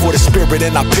cure for the spirit.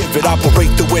 And I pivot, operate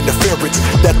through interference.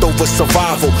 Death over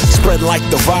survival, spread like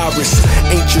the virus.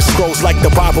 Ancient scrolls like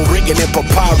the Bible written in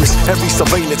papyrus. Every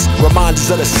surveillance, reminders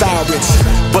of the sirens.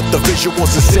 But the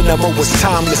visuals of cinema was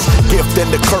timeless. Gift and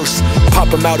the curse,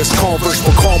 pop him out as Converse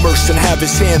for commerce. And have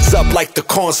his hands up like the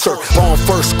concert. Bomb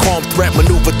first, calm threat,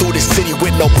 maneuver through the city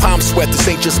with no palm sweat. This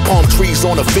ain't just palm trees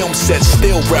on a film set.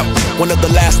 Still rep, one of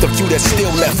the last of you that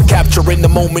still left. Capturing the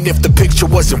moment if the picture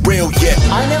wasn't real yet.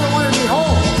 I never wanted to be home.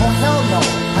 Oh hell no.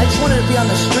 I just wanted to be on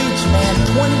the streets, man,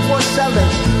 24/7.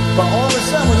 But all of a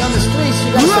sudden, when you're on the streets,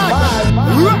 you gotta survive.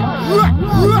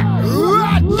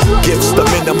 Gifts the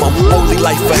minimum, only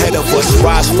life ahead of us.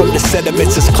 Rise from the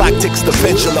sediments as clock ticks the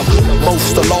pendulum.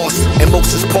 Most are lost, and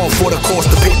most is par for the course.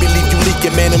 The paper leave you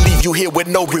leaking, man, and leave you here with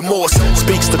no remorse.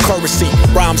 Speaks the currency,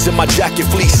 rhymes in my jacket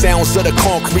fleece. Sounds of the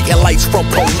concrete and lights from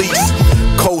police.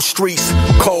 Cold streets,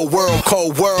 cold world,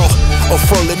 cold world.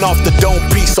 Unfurling off the dome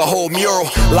piece, a whole mural.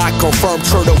 Like confirmed,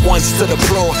 turn the ones to the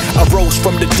plural. I rose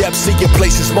from the depths, seeing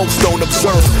places most don't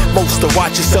observe. Most are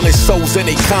watchers selling souls in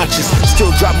their conscience.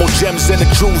 Still drop more gems than the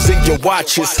jewels in your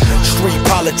watches. Street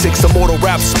politics, immortal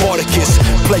rap Spartacus.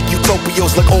 Play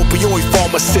utopias like opioid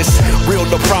pharmacists. Real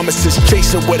no promises,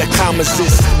 chasing where the commas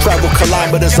is. Travel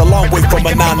kilometers a long way from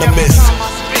anonymous.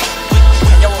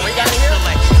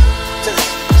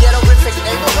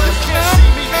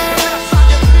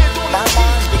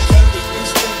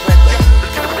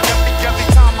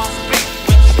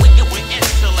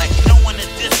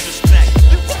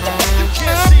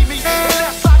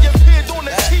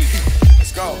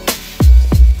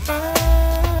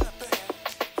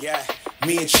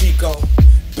 Me and Chico,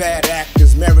 bad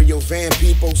actors, Mario Van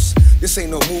Peebles. This ain't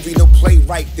no movie, no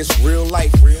playwright, this real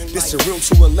life. This a real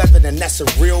 211 and that's a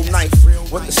real knife.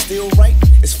 What the still right?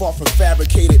 It's far from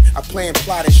fabricated. I plan,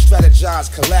 plotted,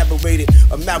 strategized, collaborated,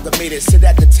 amalgamated. Sit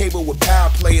at the table with power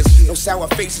players. No sour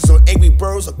faces or angry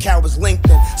birds or cowards linked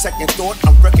in. Second thought,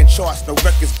 I'm wrecking charts, no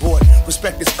records bought.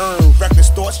 Respect is earned,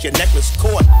 reckless thoughts, your necklace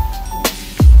caught.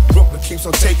 Brooklyn keeps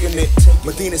on taking it.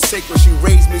 Medina's sacred, she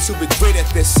raised me to be great at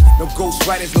this. No ghost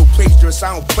writers, no plagiarists,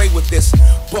 I don't play with this.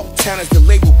 Bucktown is the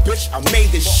label, bitch, I made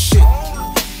this shit.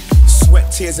 Sweat,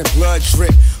 tears, and blood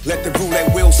drip. Let the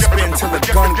roulette wheel spin till the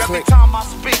gun click. Every time I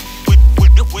speak with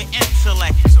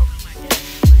intellect.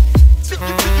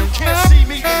 You can't see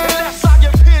me unless I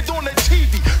appeared on the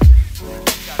TV.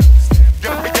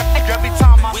 Every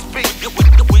time I speak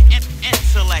with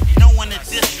intellect, no one to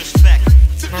disrespect.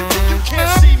 You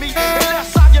can't see me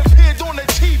unless I appeared on the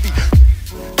TV.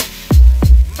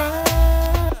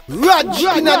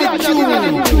 Radj in the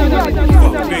tune.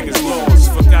 Fuck niggas laws,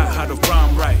 forgot how to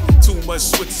rhyme right. Too much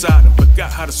switch side and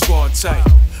forgot how to squad tight.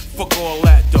 Fuck all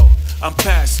that though, I'm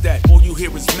past that. All you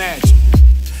hear is magic.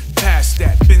 Past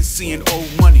that, been seeing old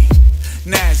money.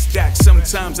 NASDAQ,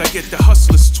 sometimes I get the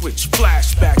hustlers twitch.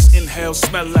 Flashbacks, inhale,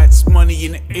 smell that's money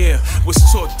in the air. Was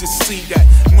taught to see that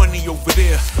money over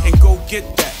there and go get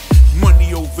that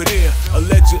money over there.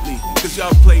 Allegedly, cause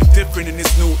y'all play different in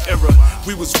this new era.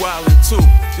 We was wildin' too,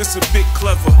 just a bit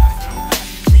clever.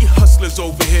 We hustlers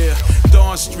over here.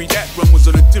 Dawn Street, that run was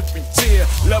on a different tier.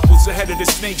 Levels ahead of the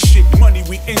snake shit, money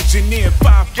we engineer.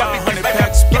 500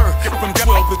 packs per, from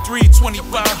 12 to 3,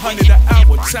 2,500 an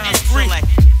hour, times 3.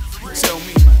 Tell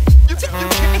me, man. You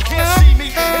can't see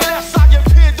me unless I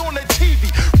appeared on the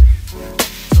TV.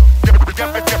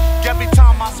 Every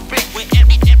time I speak with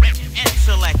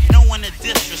intellect, no one to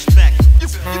disrespect.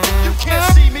 You can't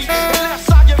see me unless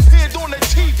I appeared on the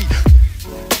TV.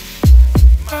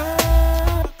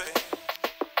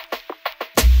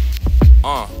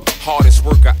 Hardest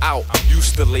worker out,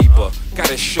 used to labor.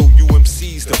 Gotta show you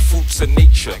MCs the fruits of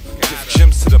nature. Give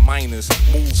gems to the miners,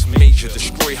 moves major.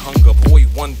 Destroy hunger, boy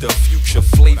wonder, future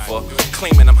flavor.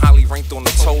 Claiming I'm highly ranked on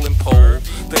the tolling pole.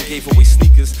 Then gave away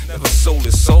sneakers, never sold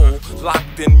his soul.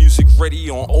 Locked in, music ready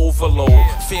on overload.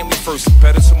 Family first,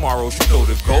 better tomorrows, you know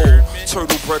the goal.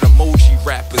 Turtle bread emoji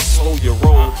rappers, slow your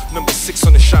roll. Number 6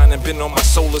 on the shine and been on my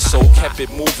solar soul. Kept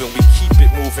it moving, we keep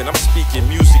it moving. I'm speaking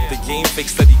music, the game fake,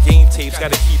 study game tapes,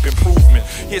 gotta keep improvement.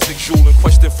 Here's a jewel in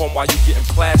question from why you getting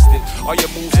blasted. Are your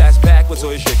moves ass backwards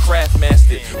or is your craft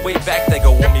mastered? Way back they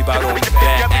go on me about all these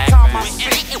bad actors.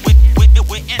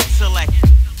 With intellect.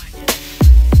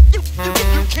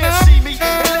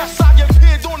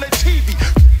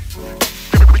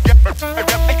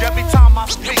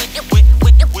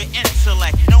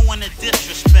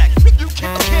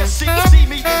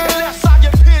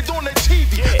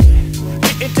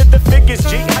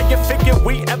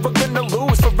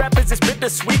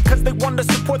 sweet cause they wanna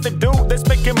support the dude that's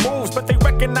making moves, but they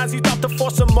recognize he's about to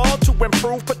force them all to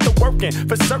improve. Put the work in,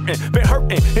 for certain, been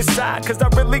hurting inside, cause I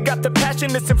really got the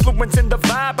passion that's influencing the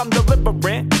vibe I'm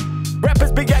delivering.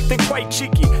 Rappers be acting quite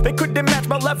cheeky, they couldn't match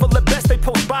my level at best, they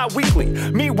post bi-weekly.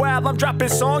 Meanwhile, I'm dropping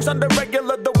songs on the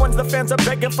regular, the ones the fans are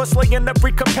begging for, slaying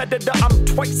every competitor. I'm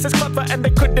twice as clever and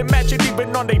they couldn't match it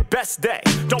even on their best day.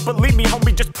 Don't believe me,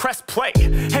 homie, just press play.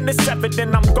 And it's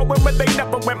evident I'm going where they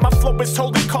never went. My flow is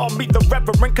holy, call me the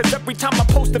reverend, cause every time I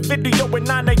post a video at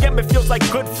 9 AM it feels like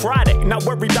Good Friday. Not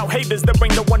worried about haters, there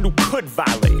ain't no one who could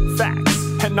violate facts.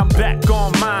 And I'm back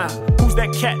on mine. Who's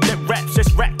that cat that raps?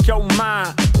 Just rack your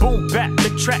mind. Boom back, the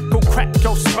track go crack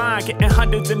your spine. Getting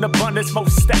hundreds in abundance,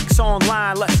 most stacks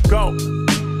online. Let's go.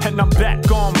 And I'm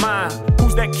back on mine.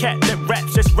 Who's that cat that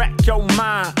raps? Just rack your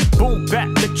mind. Boom back,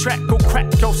 the track go crack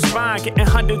your spine. Getting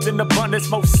hundreds in abundance,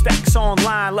 most stacks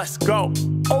online. Let's go.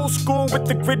 Old school with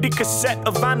the gritty cassette,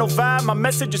 a vinyl vibe. My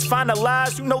message is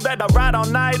finalized. You know that I ride all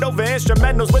night over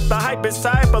instrumentals with the hypest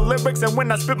type of lyrics. And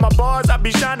when I spit my bars, I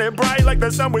be shining bright like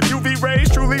the sun with UV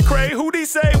rays. Truly cray. Who'd he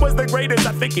say was the greatest?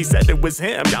 I think he said it was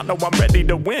him. Y'all know I'm ready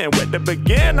to win. Where to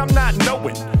begin? I'm not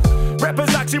knowing. Rappers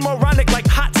oxymoronic like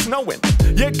hot snowing.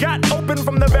 You got open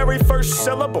from the very first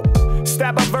syllable.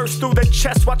 Stab a verse through the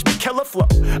chest, watch me kill a flow.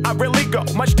 I really go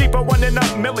much deeper, running up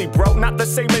milli, bro. Not the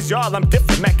same as y'all, I'm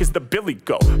different, Mac is the Billy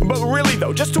Go. But really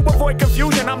though, just to avoid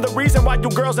confusion, I'm the reason why you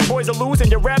girls and boys are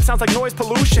losing. Your rap sounds like noise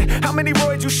pollution. How many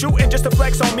roids you shooting just to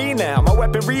flex on me now? My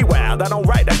weapon rewild, I don't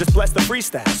write, I just bless the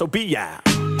freestyle, so be out.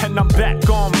 And I'm back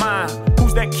on mine.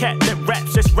 Who's that cat that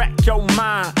raps? Just rack your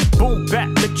mind. Boom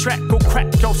back, the track go crack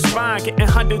your spine. Getting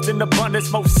hundreds in abundance,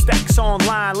 most stacks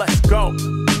online. Let's go.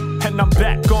 And I'm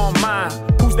back on mine.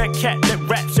 Who's that cat that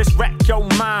raps? Just rack your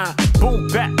mind. Boom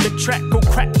back, the track go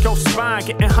crack your spine.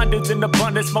 Getting hundreds in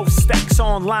abundance, most stacks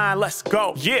online. Let's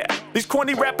go. Yeah, these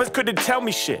corny rappers couldn't tell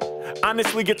me shit.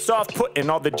 Honestly, gets off-putting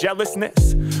all the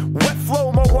jealousness. Wet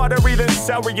flow, more watery than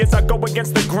celery. As I go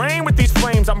against the grain with these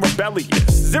flames, I'm rebellious.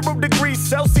 0 degrees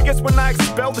Celsius when I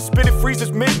expel. The spit, it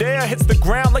freezes midair, hits the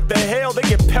ground like the hail. They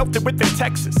get pelted with the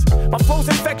Texas. My flow's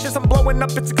infectious, I'm blowing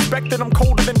up, it's expected. I'm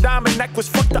colder than Diamond Necklace.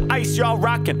 Fuck the ice y'all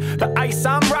rocking. The ice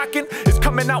I'm rocking is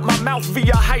coming out my mouth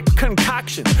via hype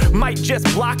concoctions. Might just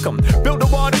block them. Build a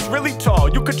wall that's really tall.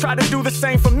 You could try to do the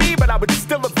same for me, but I would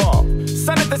still evolve.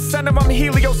 Sun at the center, I'm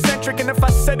heliocentric. And if I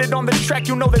said it on the track,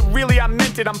 you know that really I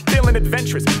meant it. I'm feeling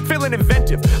adventurous, feeling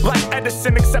inventive, like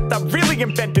Edison, except I really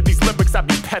invented these lyrics I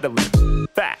be peddling.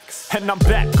 Facts. And I'm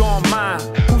back on mine.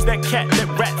 Who's that cat that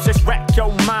raps? Just rack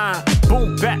your mind.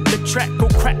 Boom back, the track go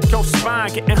crack your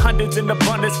spine. Getting hundreds in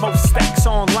abundance, most stacks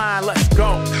online. Let's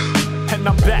go. And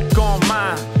I'm back on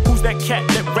mine. Who's that cat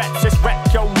that raps? Just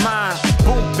rack your mind.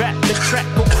 Boom back, the track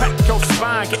go crack your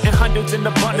spine. Getting hundreds in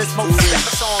abundance, most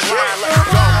stacks online. Let's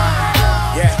go.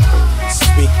 Yeah,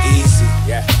 speak easy.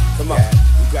 Yeah, come on.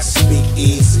 You gotta speak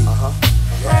easy. Yeah.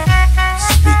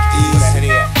 Speak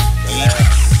easy.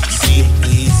 Speak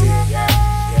easy. Yeah.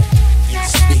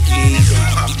 Speak easy.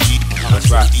 That's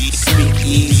right. Speak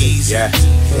easy. Yeah.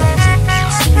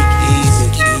 Speak easy.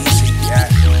 Yeah.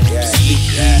 Speak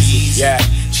easy. Yeah.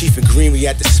 Chief and Green, we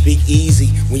had to speak easy.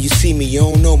 When you see me, you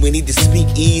don't know, we need to speak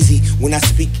easy. When I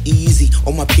speak easy,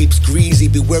 all my peeps greasy.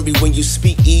 Be wary when you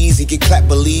speak easy. Get clapped,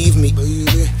 believe me.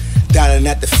 Dining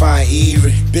at the Fine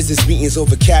Erie. Business meetings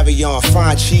over caviar and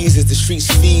fine cheeses. The streets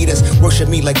feed us. Worship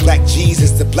me like Black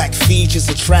Jesus. The black features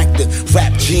attractive.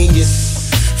 Rap genius.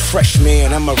 Fresh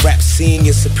man, I'm a rap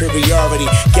senior. Superiority.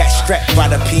 Gas strapped by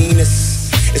the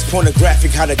penis. It's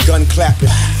pornographic how the gun clapping.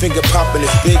 Finger popping,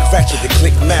 it's big ratchet. The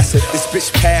click massive. This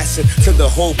bitch passing to the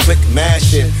whole click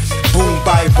mashing. Boom,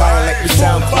 bye, like we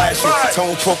sound clashing.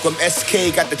 Tone program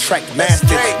SK got the track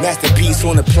mastered. Masterpiece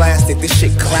on the plastic. This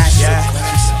shit classic.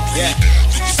 Yeah,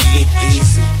 speak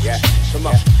easy. Yeah, come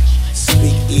on.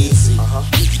 Speak easy. Speak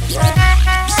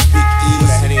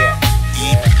easy.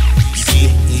 Speak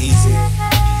easy.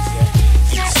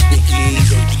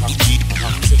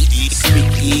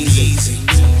 Speak easy. Speak easy.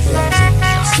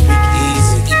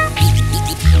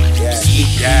 Speak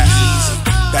easy.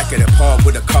 Back at the park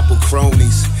with a couple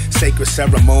cronies. Sacred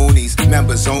ceremonies,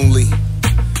 members only.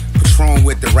 Patron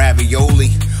with the ravioli.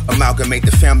 Amalgamate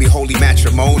the family holy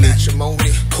matrimony.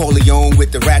 Corleone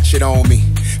with the ratchet on me.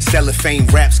 Cellophane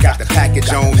raps got the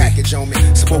package on me.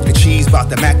 Spoke the cheese about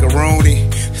the macaroni.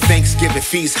 Thanksgiving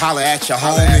feast, holla at your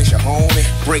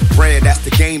homie. Break bread, that's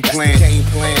the game plan.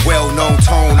 Well-known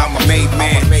tone, I'm a made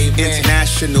man.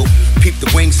 International, peep the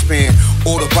wingspan.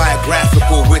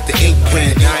 Autobiographical with the ink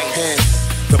pen.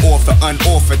 The author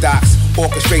unorthodox.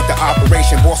 Orchestrate the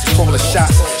operation, bosses call the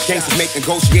shots. Gangsters make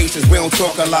negotiations, we don't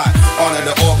talk a lot. Honor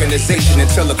the organization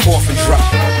until the coffin drop.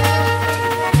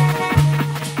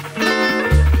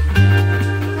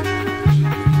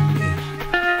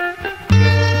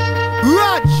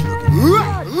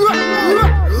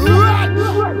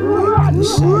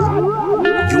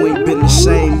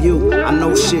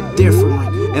 shit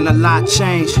differently, and a lot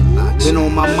changed. Been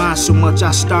on my mind so much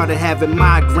I started having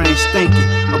migraines, thinking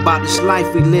about this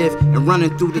life we live and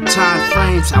running through the time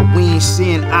frames. How we ain't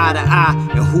seeing eye to eye,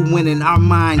 and who winning our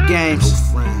mind games.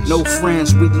 No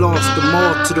friends, we lost them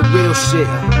all to the real shit.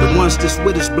 The ones that's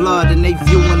with us blood and they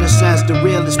viewing us as the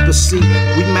realest. But see,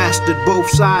 we mastered both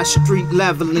sides, street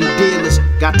level and dealers.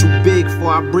 Got too big for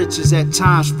our britches at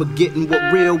times, forgetting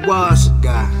what real was.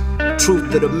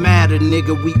 Truth of the matter,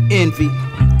 nigga, we envy.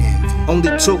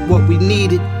 Only took what we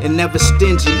needed and never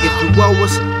stingy. If you owe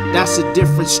us, that's a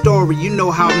different story. You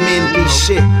know how men be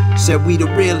shit. Said we the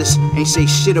realest, ain't say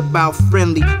shit about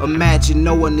friendly. Imagine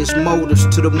knowing his motives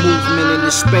to the movement in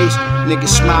this space. Niggas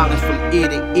smiling from ear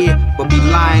to ear, but be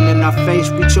lying in our face.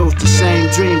 We chose the same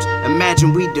dreams.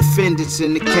 Imagine we defendants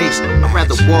in the case. I'd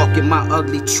rather walk in my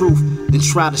ugly truth than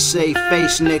try to save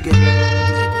face, nigga.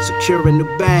 Securing the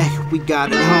bag, we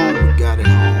got it home.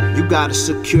 You gotta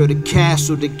secure the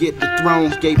castle to get the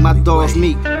throne. Gave my dogs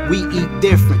meat, we eat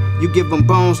different. You give them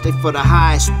bones, they for the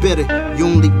highest bidder. You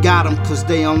only got them cause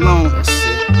they on loan.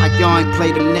 Like y'all ain't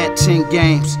played them net 10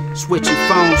 games. Switching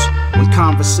phones, when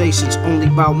conversations only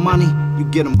about money, you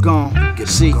get them gone.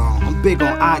 See, I'm big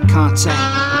on eye contact,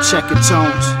 I'm checking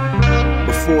tones.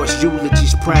 Before it's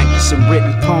eulogies, practicing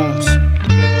written poems.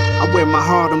 I wear my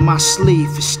heart on my sleeve,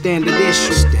 it's standard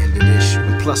issue.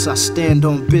 And plus I stand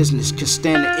on business, can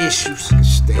stand the issues.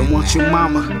 Don't want your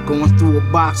mama going through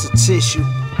a box of tissue.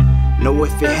 Know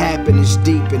if it happened, it's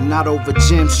deep and not over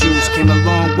gym shoes. Came a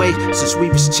long way since we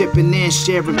was chipping in,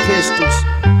 sharing pistols.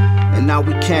 And now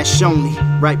we cash only,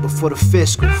 right before the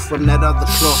fiscal. From that other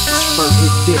cloth, this fur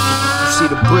hit different. You see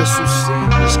the bristles,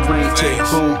 this grain take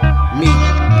boom, meat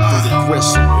through the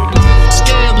gristle.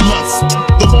 Scandalous,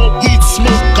 the more weed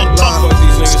smoke I puff.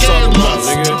 Scandalous,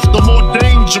 the more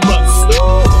dangerous.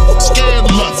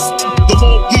 Scandalous, the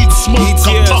more weed smoke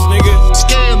I puff.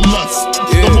 Scandalous,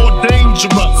 the more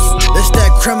dangerous. It's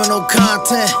that criminal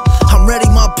content. I'm ready,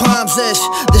 my palms itch.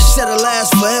 This shit'll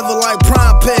last forever like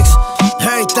prime picks.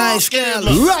 Everything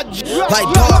scandalous, like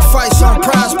dog fights on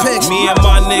prize picks. Me and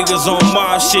my niggas on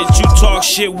my shit. You talk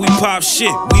shit, we pop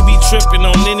shit. We be tripping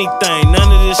on anything. None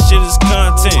of this shit is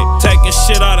content. Taking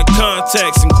shit out of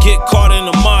context and get caught in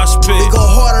a mosh pit. We go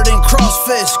harder than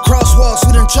crossfits. Crosswalks,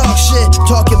 we done talk shit.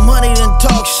 Talking money, then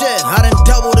talk shit. I done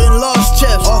doubled and lost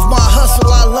chips. Off my hustle,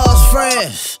 I lost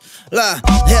friends.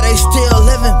 Yeah, they still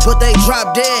living, but they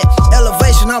drop dead.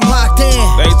 Elevation, I'm locked in.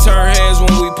 They turn heads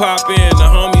when we pop in.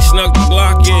 The homie snuck the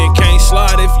Glock in. Can't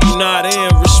slide if you not in.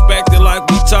 Respect it like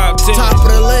we top 10. Top of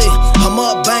the league, I'm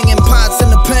up banging pots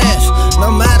in the pants.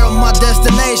 No matter my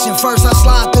destination, first I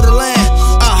slide through the land.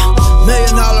 $1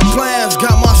 million plans,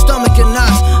 got my stomach in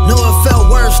knots. Know it felt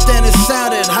worse than it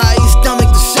sounded. How he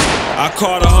stomached the shit. I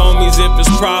call the homies if it's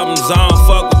problems, I don't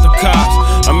fuck with the cops.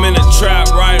 I'm in a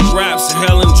trap, writing raps,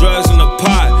 inhaling drugs in the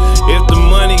pot. If the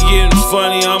money getting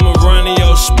funny, I'ma run in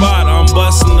your spot. I'm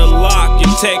busting the lock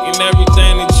and taking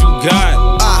everything that you got.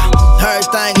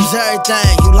 Everything is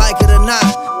everything, you like it or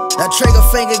not. That trigger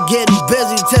finger getting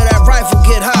busy till that rifle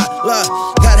get hot. Look,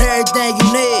 got everything you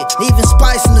need, even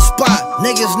spice in the spot.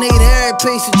 Niggas need every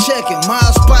piece of chicken,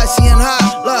 mild, spicy, and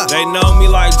hot. Look, they know me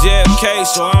like JFK,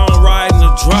 so I don't ride in the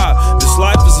drop. This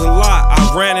life is a lot, I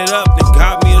ran it up and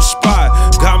got me a spot.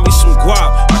 Got me some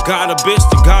guap, I got a bitch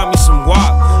that got me some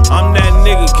wop. I'm that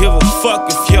nigga, give a fuck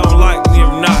if you don't like me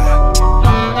or not.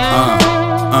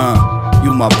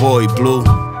 You my boy Blue,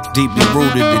 deeply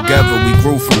rooted together, we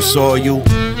grew from soil.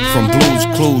 From Blues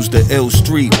Clues to ill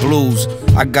street blues.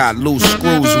 I got loose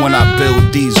screws when I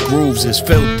build these grooves. It's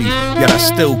filthy, yet I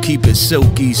still keep it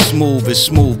silky smooth as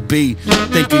smooth B.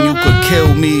 Thinking you could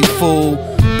kill me, fool?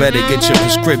 Better get your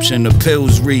prescription, the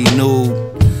pills renewed.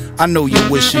 I know you're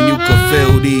wishing you could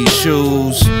fill these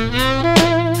shoes.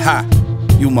 Ha,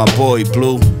 you my boy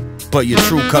Blue, but your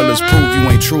true colors prove you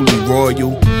ain't truly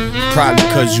royal. Probably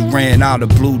cause you ran out of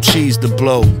blue cheese to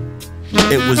blow.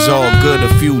 It was all good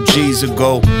a few G's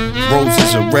ago.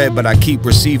 Roses are red, but I keep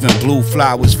receiving blue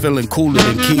flowers. Feeling cooler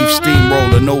than Keith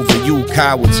steamrolling over you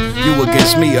cowards. You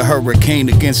against me, a hurricane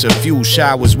against a few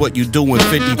showers. What you do in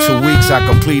 52 weeks, I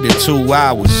completed 2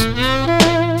 hours.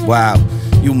 Wow,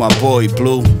 you my boy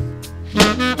Blue.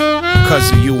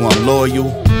 Cause of you, I'm loyal.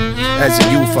 As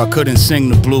a youth, I couldn't sing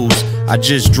the blues. I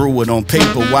just drew it on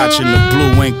paper, watching the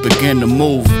blue ink begin to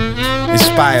move.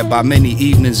 Inspired by many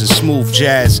evenings of smooth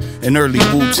jazz and early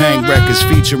Wu-Tang records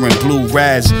featuring blue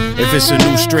Raz. If it's a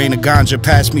new strain of ganja,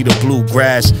 pass me the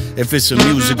bluegrass. If it's a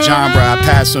music genre, I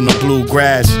pass on the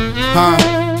bluegrass. Huh?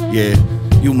 Yeah,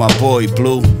 you my boy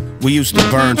Blue. We used to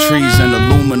burn trees in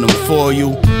aluminum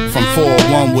foil. From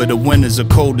 401 where the winters are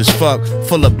cold as fuck.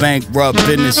 Full of bankrupt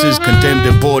businesses condemned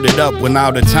and boarded up. When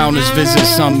out-of-towners visit,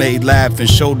 some may laugh and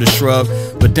shoulder shrug.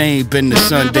 But they ain't been to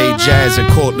Sunday Jazz at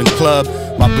Cortland Club.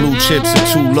 My blue chips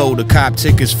are too low to cop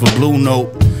tickets for Blue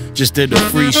Note. Just did a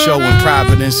free show in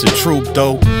Providence, a troop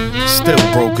though.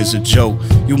 Still broke as a joke.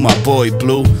 You my boy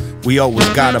Blue. We always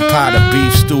got a pot of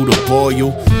beef stew to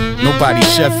boil. Nobody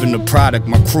chefing the product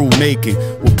my crew making.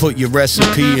 We'll put your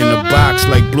recipe in a box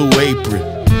like Blue Apron.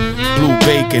 Blue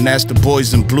bacon, that's the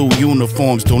boys in blue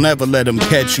uniforms. Don't ever let them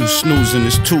catch you snoozing,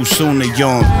 it's too soon to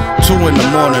yawn. 2 in the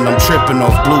morning, I'm tripping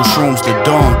off blue shrooms to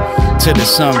dawn. Till the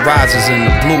sun rises and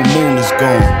the blue moon is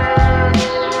gone.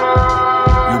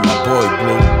 You my boy,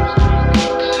 Blue.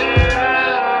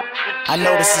 I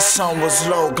noticed the sun was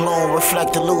low, glowing,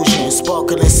 reflect illusion.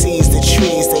 Sparkling seas, the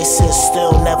trees, they sit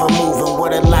still, never moving.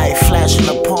 What a light flashing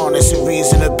upon us, a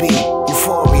reason to be.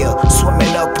 Euphoria,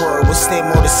 swimming upward, what's there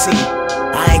more to see?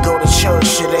 I ain't go to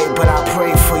church today, but I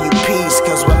pray for you peace.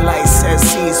 Cause when light says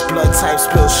seas, blood types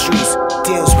spill streets.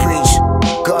 Deals preach,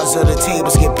 guards of the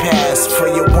tables get passed. For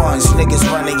your ones, niggas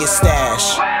running your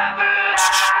stash.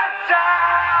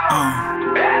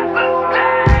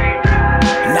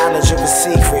 Knowledge of a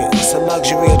secret, it's a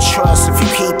luxury of trust. If you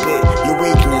keep it, your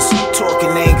weakness.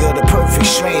 Talking anger to perfect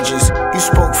strangers. You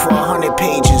spoke for 100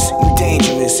 pages, you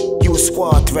dangerous. You a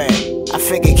squad threat. I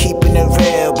figured keeping it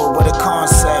real, but with a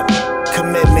concept.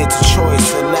 Commitment to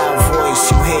choice, a loud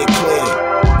voice, you hear clear.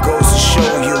 Goes to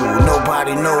show you,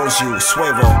 nobody knows you.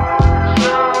 Swervo.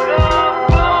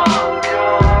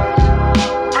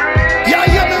 Yeah,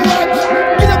 yeah, me Radj.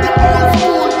 Get up the old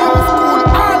school, new school,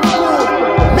 old school.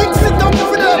 Mix it up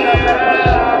for them.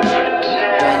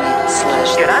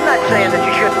 And I'm not saying that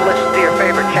you shouldn't listen to your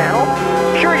favorite channel.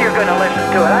 Sure, you're gonna listen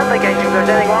to it. I don't think there's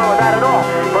anything wrong with that at all.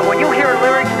 But when you hear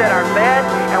lyrics that are bad,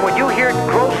 and when you hear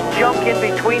gross junk in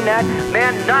between that,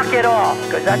 man, knock it off,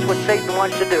 because that's what Satan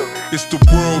wants to do. It's the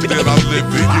world that I live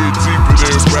in, get deeper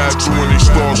than Radj when they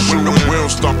start shooting. We'll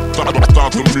stop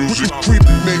the music. We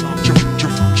make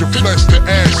your flesh to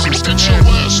ashes. Get your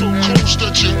ass so close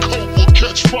that your coat will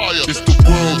catch fire. It's the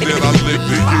world that I live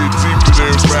in, get deeper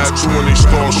than Radj when they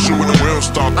start shooting. We'll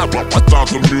stop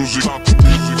the music.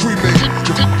 We make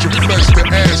your flesh to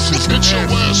ashes. Get your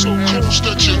ass so close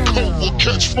that your coat will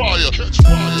catch fire.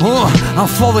 I'm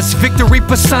flawless victory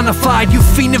personified. You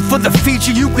fiending for the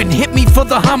feature, you can hit me for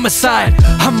the homicide.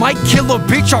 I might kill a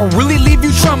bitch, I'll really leave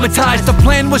you traumatized. The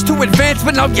plan was to advance,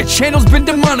 but now your channel's been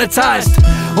demonetized.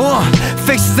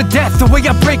 Faces of death, the way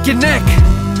I break your neck.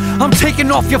 I'm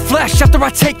taking off your flesh after I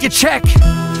take your check.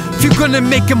 If you're gonna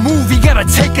make a move, you gotta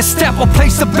take a step or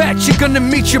place a bet. You're gonna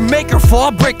meet your maker before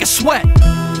I break a sweat.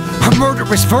 A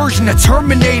murderous version of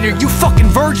Terminator. You fucking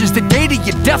virgins, the date of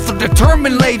your death will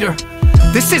determine later.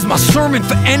 This is my sermon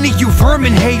for any you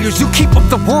vermin haters. You keep up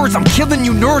the words, I'm killing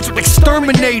you nerds with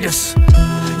exterminators.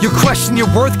 You question your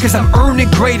worth cause I'm earning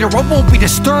greater. I won't be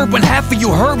disturbed when half of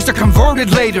you herbs are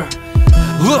converted later.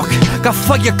 Look, got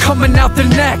fire coming out the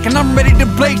neck, and I'm ready to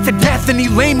blaze to death any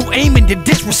lame who aiming to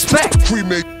disrespect. We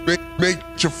make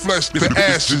your flesh to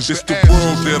ashes. It's the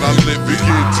world that I live in,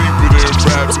 get deeper than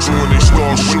Radj when they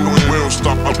start shooting. We'll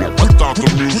stop the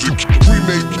music. We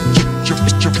make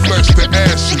your flesh to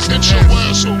ashes. Get your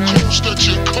ass so close that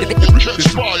your coat will catch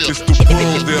fire. It's the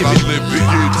world that I live in,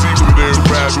 get deeper than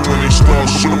Radj when they start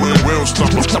shooting. We'll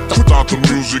stop the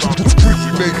music. We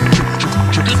make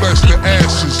your flesh to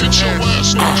ashes. Get your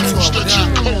ass so close that your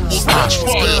coat will catch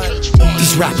fire.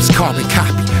 These rappers carbon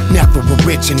copy, never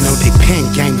original. They pen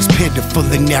game is pitiful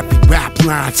in every rap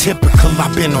line. Typical,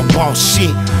 I've been on ball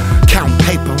shit. Counting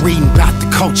paper, reading about the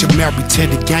culture. Married to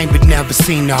the game, but never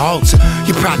seen the altar.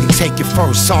 You probably take it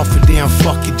first off and then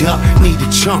fuck it up. Need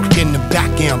a chunk in the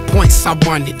back end points, I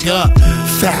run it up.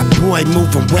 Fat boy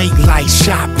moving weight like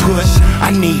shot put.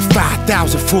 I need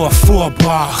 5,000 for a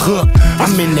 4-bar hook.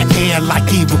 I'm in the air like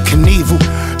Evil Knievel.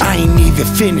 I ain't even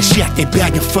finished yet, they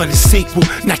begging for the sequel.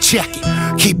 Now check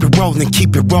it, keep it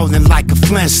rolling like a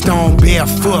Flintstone.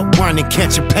 Barefoot running,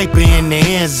 catching paper in the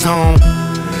end zone.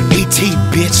 E.T.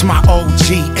 bitch, my OG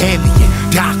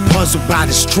alien. Doc puzzled by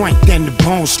the strength and the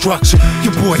bone structure.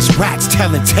 Your boys rats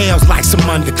telling tales like some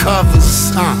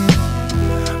undercovers.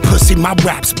 Pussy, my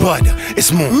rap's butter,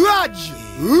 it's more Radj.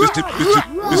 It's the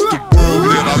world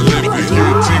that I live in,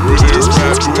 get deeper than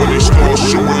Radj when they start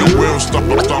shooting. We'll stop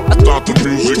the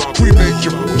music. We make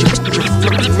your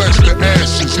flesh to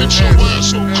ashes. Get your ass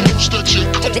so close that your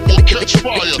coat will catch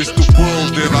fire. It's the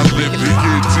world that I live in,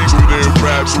 get deeper than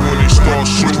Radj when they start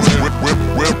shooting.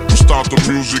 We'll stop the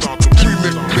music. We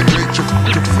make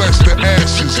to flex the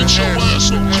asses. Get your ass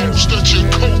so close that your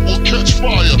coat will catch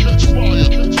fire.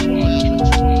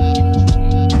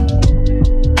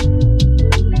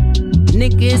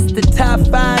 Nigga, it's the top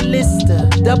 5 lister,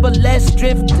 double S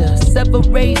drifter,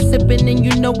 separate sipping, and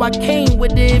you know I came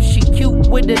with it. If she cute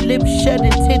with her lips shut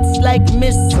and tits like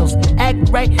missiles, act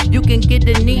right, you can get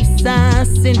a Nissan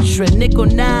Sentra, nickel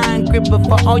 9 gripper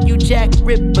for all you jack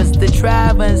rippers. The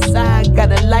driver inside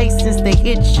got a license to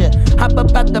hit ya. Hop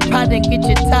up out the pot and get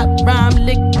your top rhyme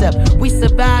licked up. We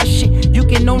survive shit you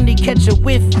can only catch a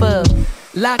whiff of.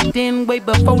 Locked in way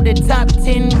before the top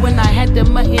 10, when I had the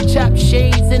mutton chop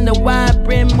shades and the wide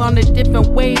brim on a different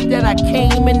wave that I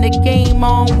came in the game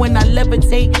on. When I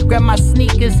levitate, grab my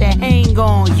sneakers and hang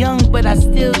on. Young, but I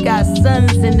still got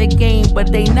sons in the game,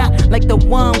 but they not like the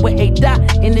one with a dot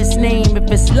in his name. If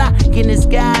it's locking, it's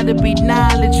gotta be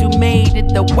knowledge. You made it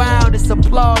the wildest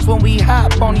applause when we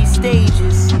hop on these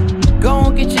stages.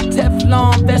 Gon' get your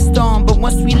Teflon vest on, but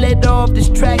once we let off this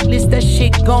track list, that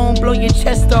shit gon' blow your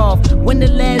chest off. When the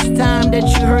last time that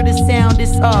you heard a sound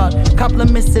this hard?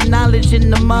 Compliments and knowledge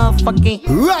in the motherfucking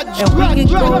Radj. And we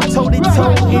can go toe to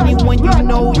toe. Anyone you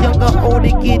know, young or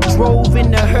older, get drove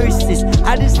in the hearses.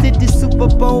 I just did the Super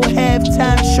Bowl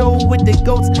halftime show with the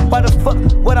goats. Why the fuck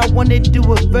would I wanna do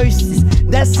a versus?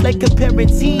 That's like comparing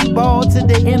T-ball to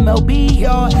the MLB.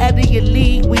 Y'all out of your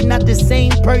league, we not the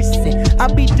same person. I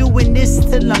be doing this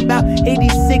till I'm about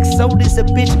 86, old as a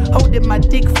bitch, holding my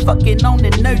dick, fucking on the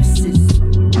nurses.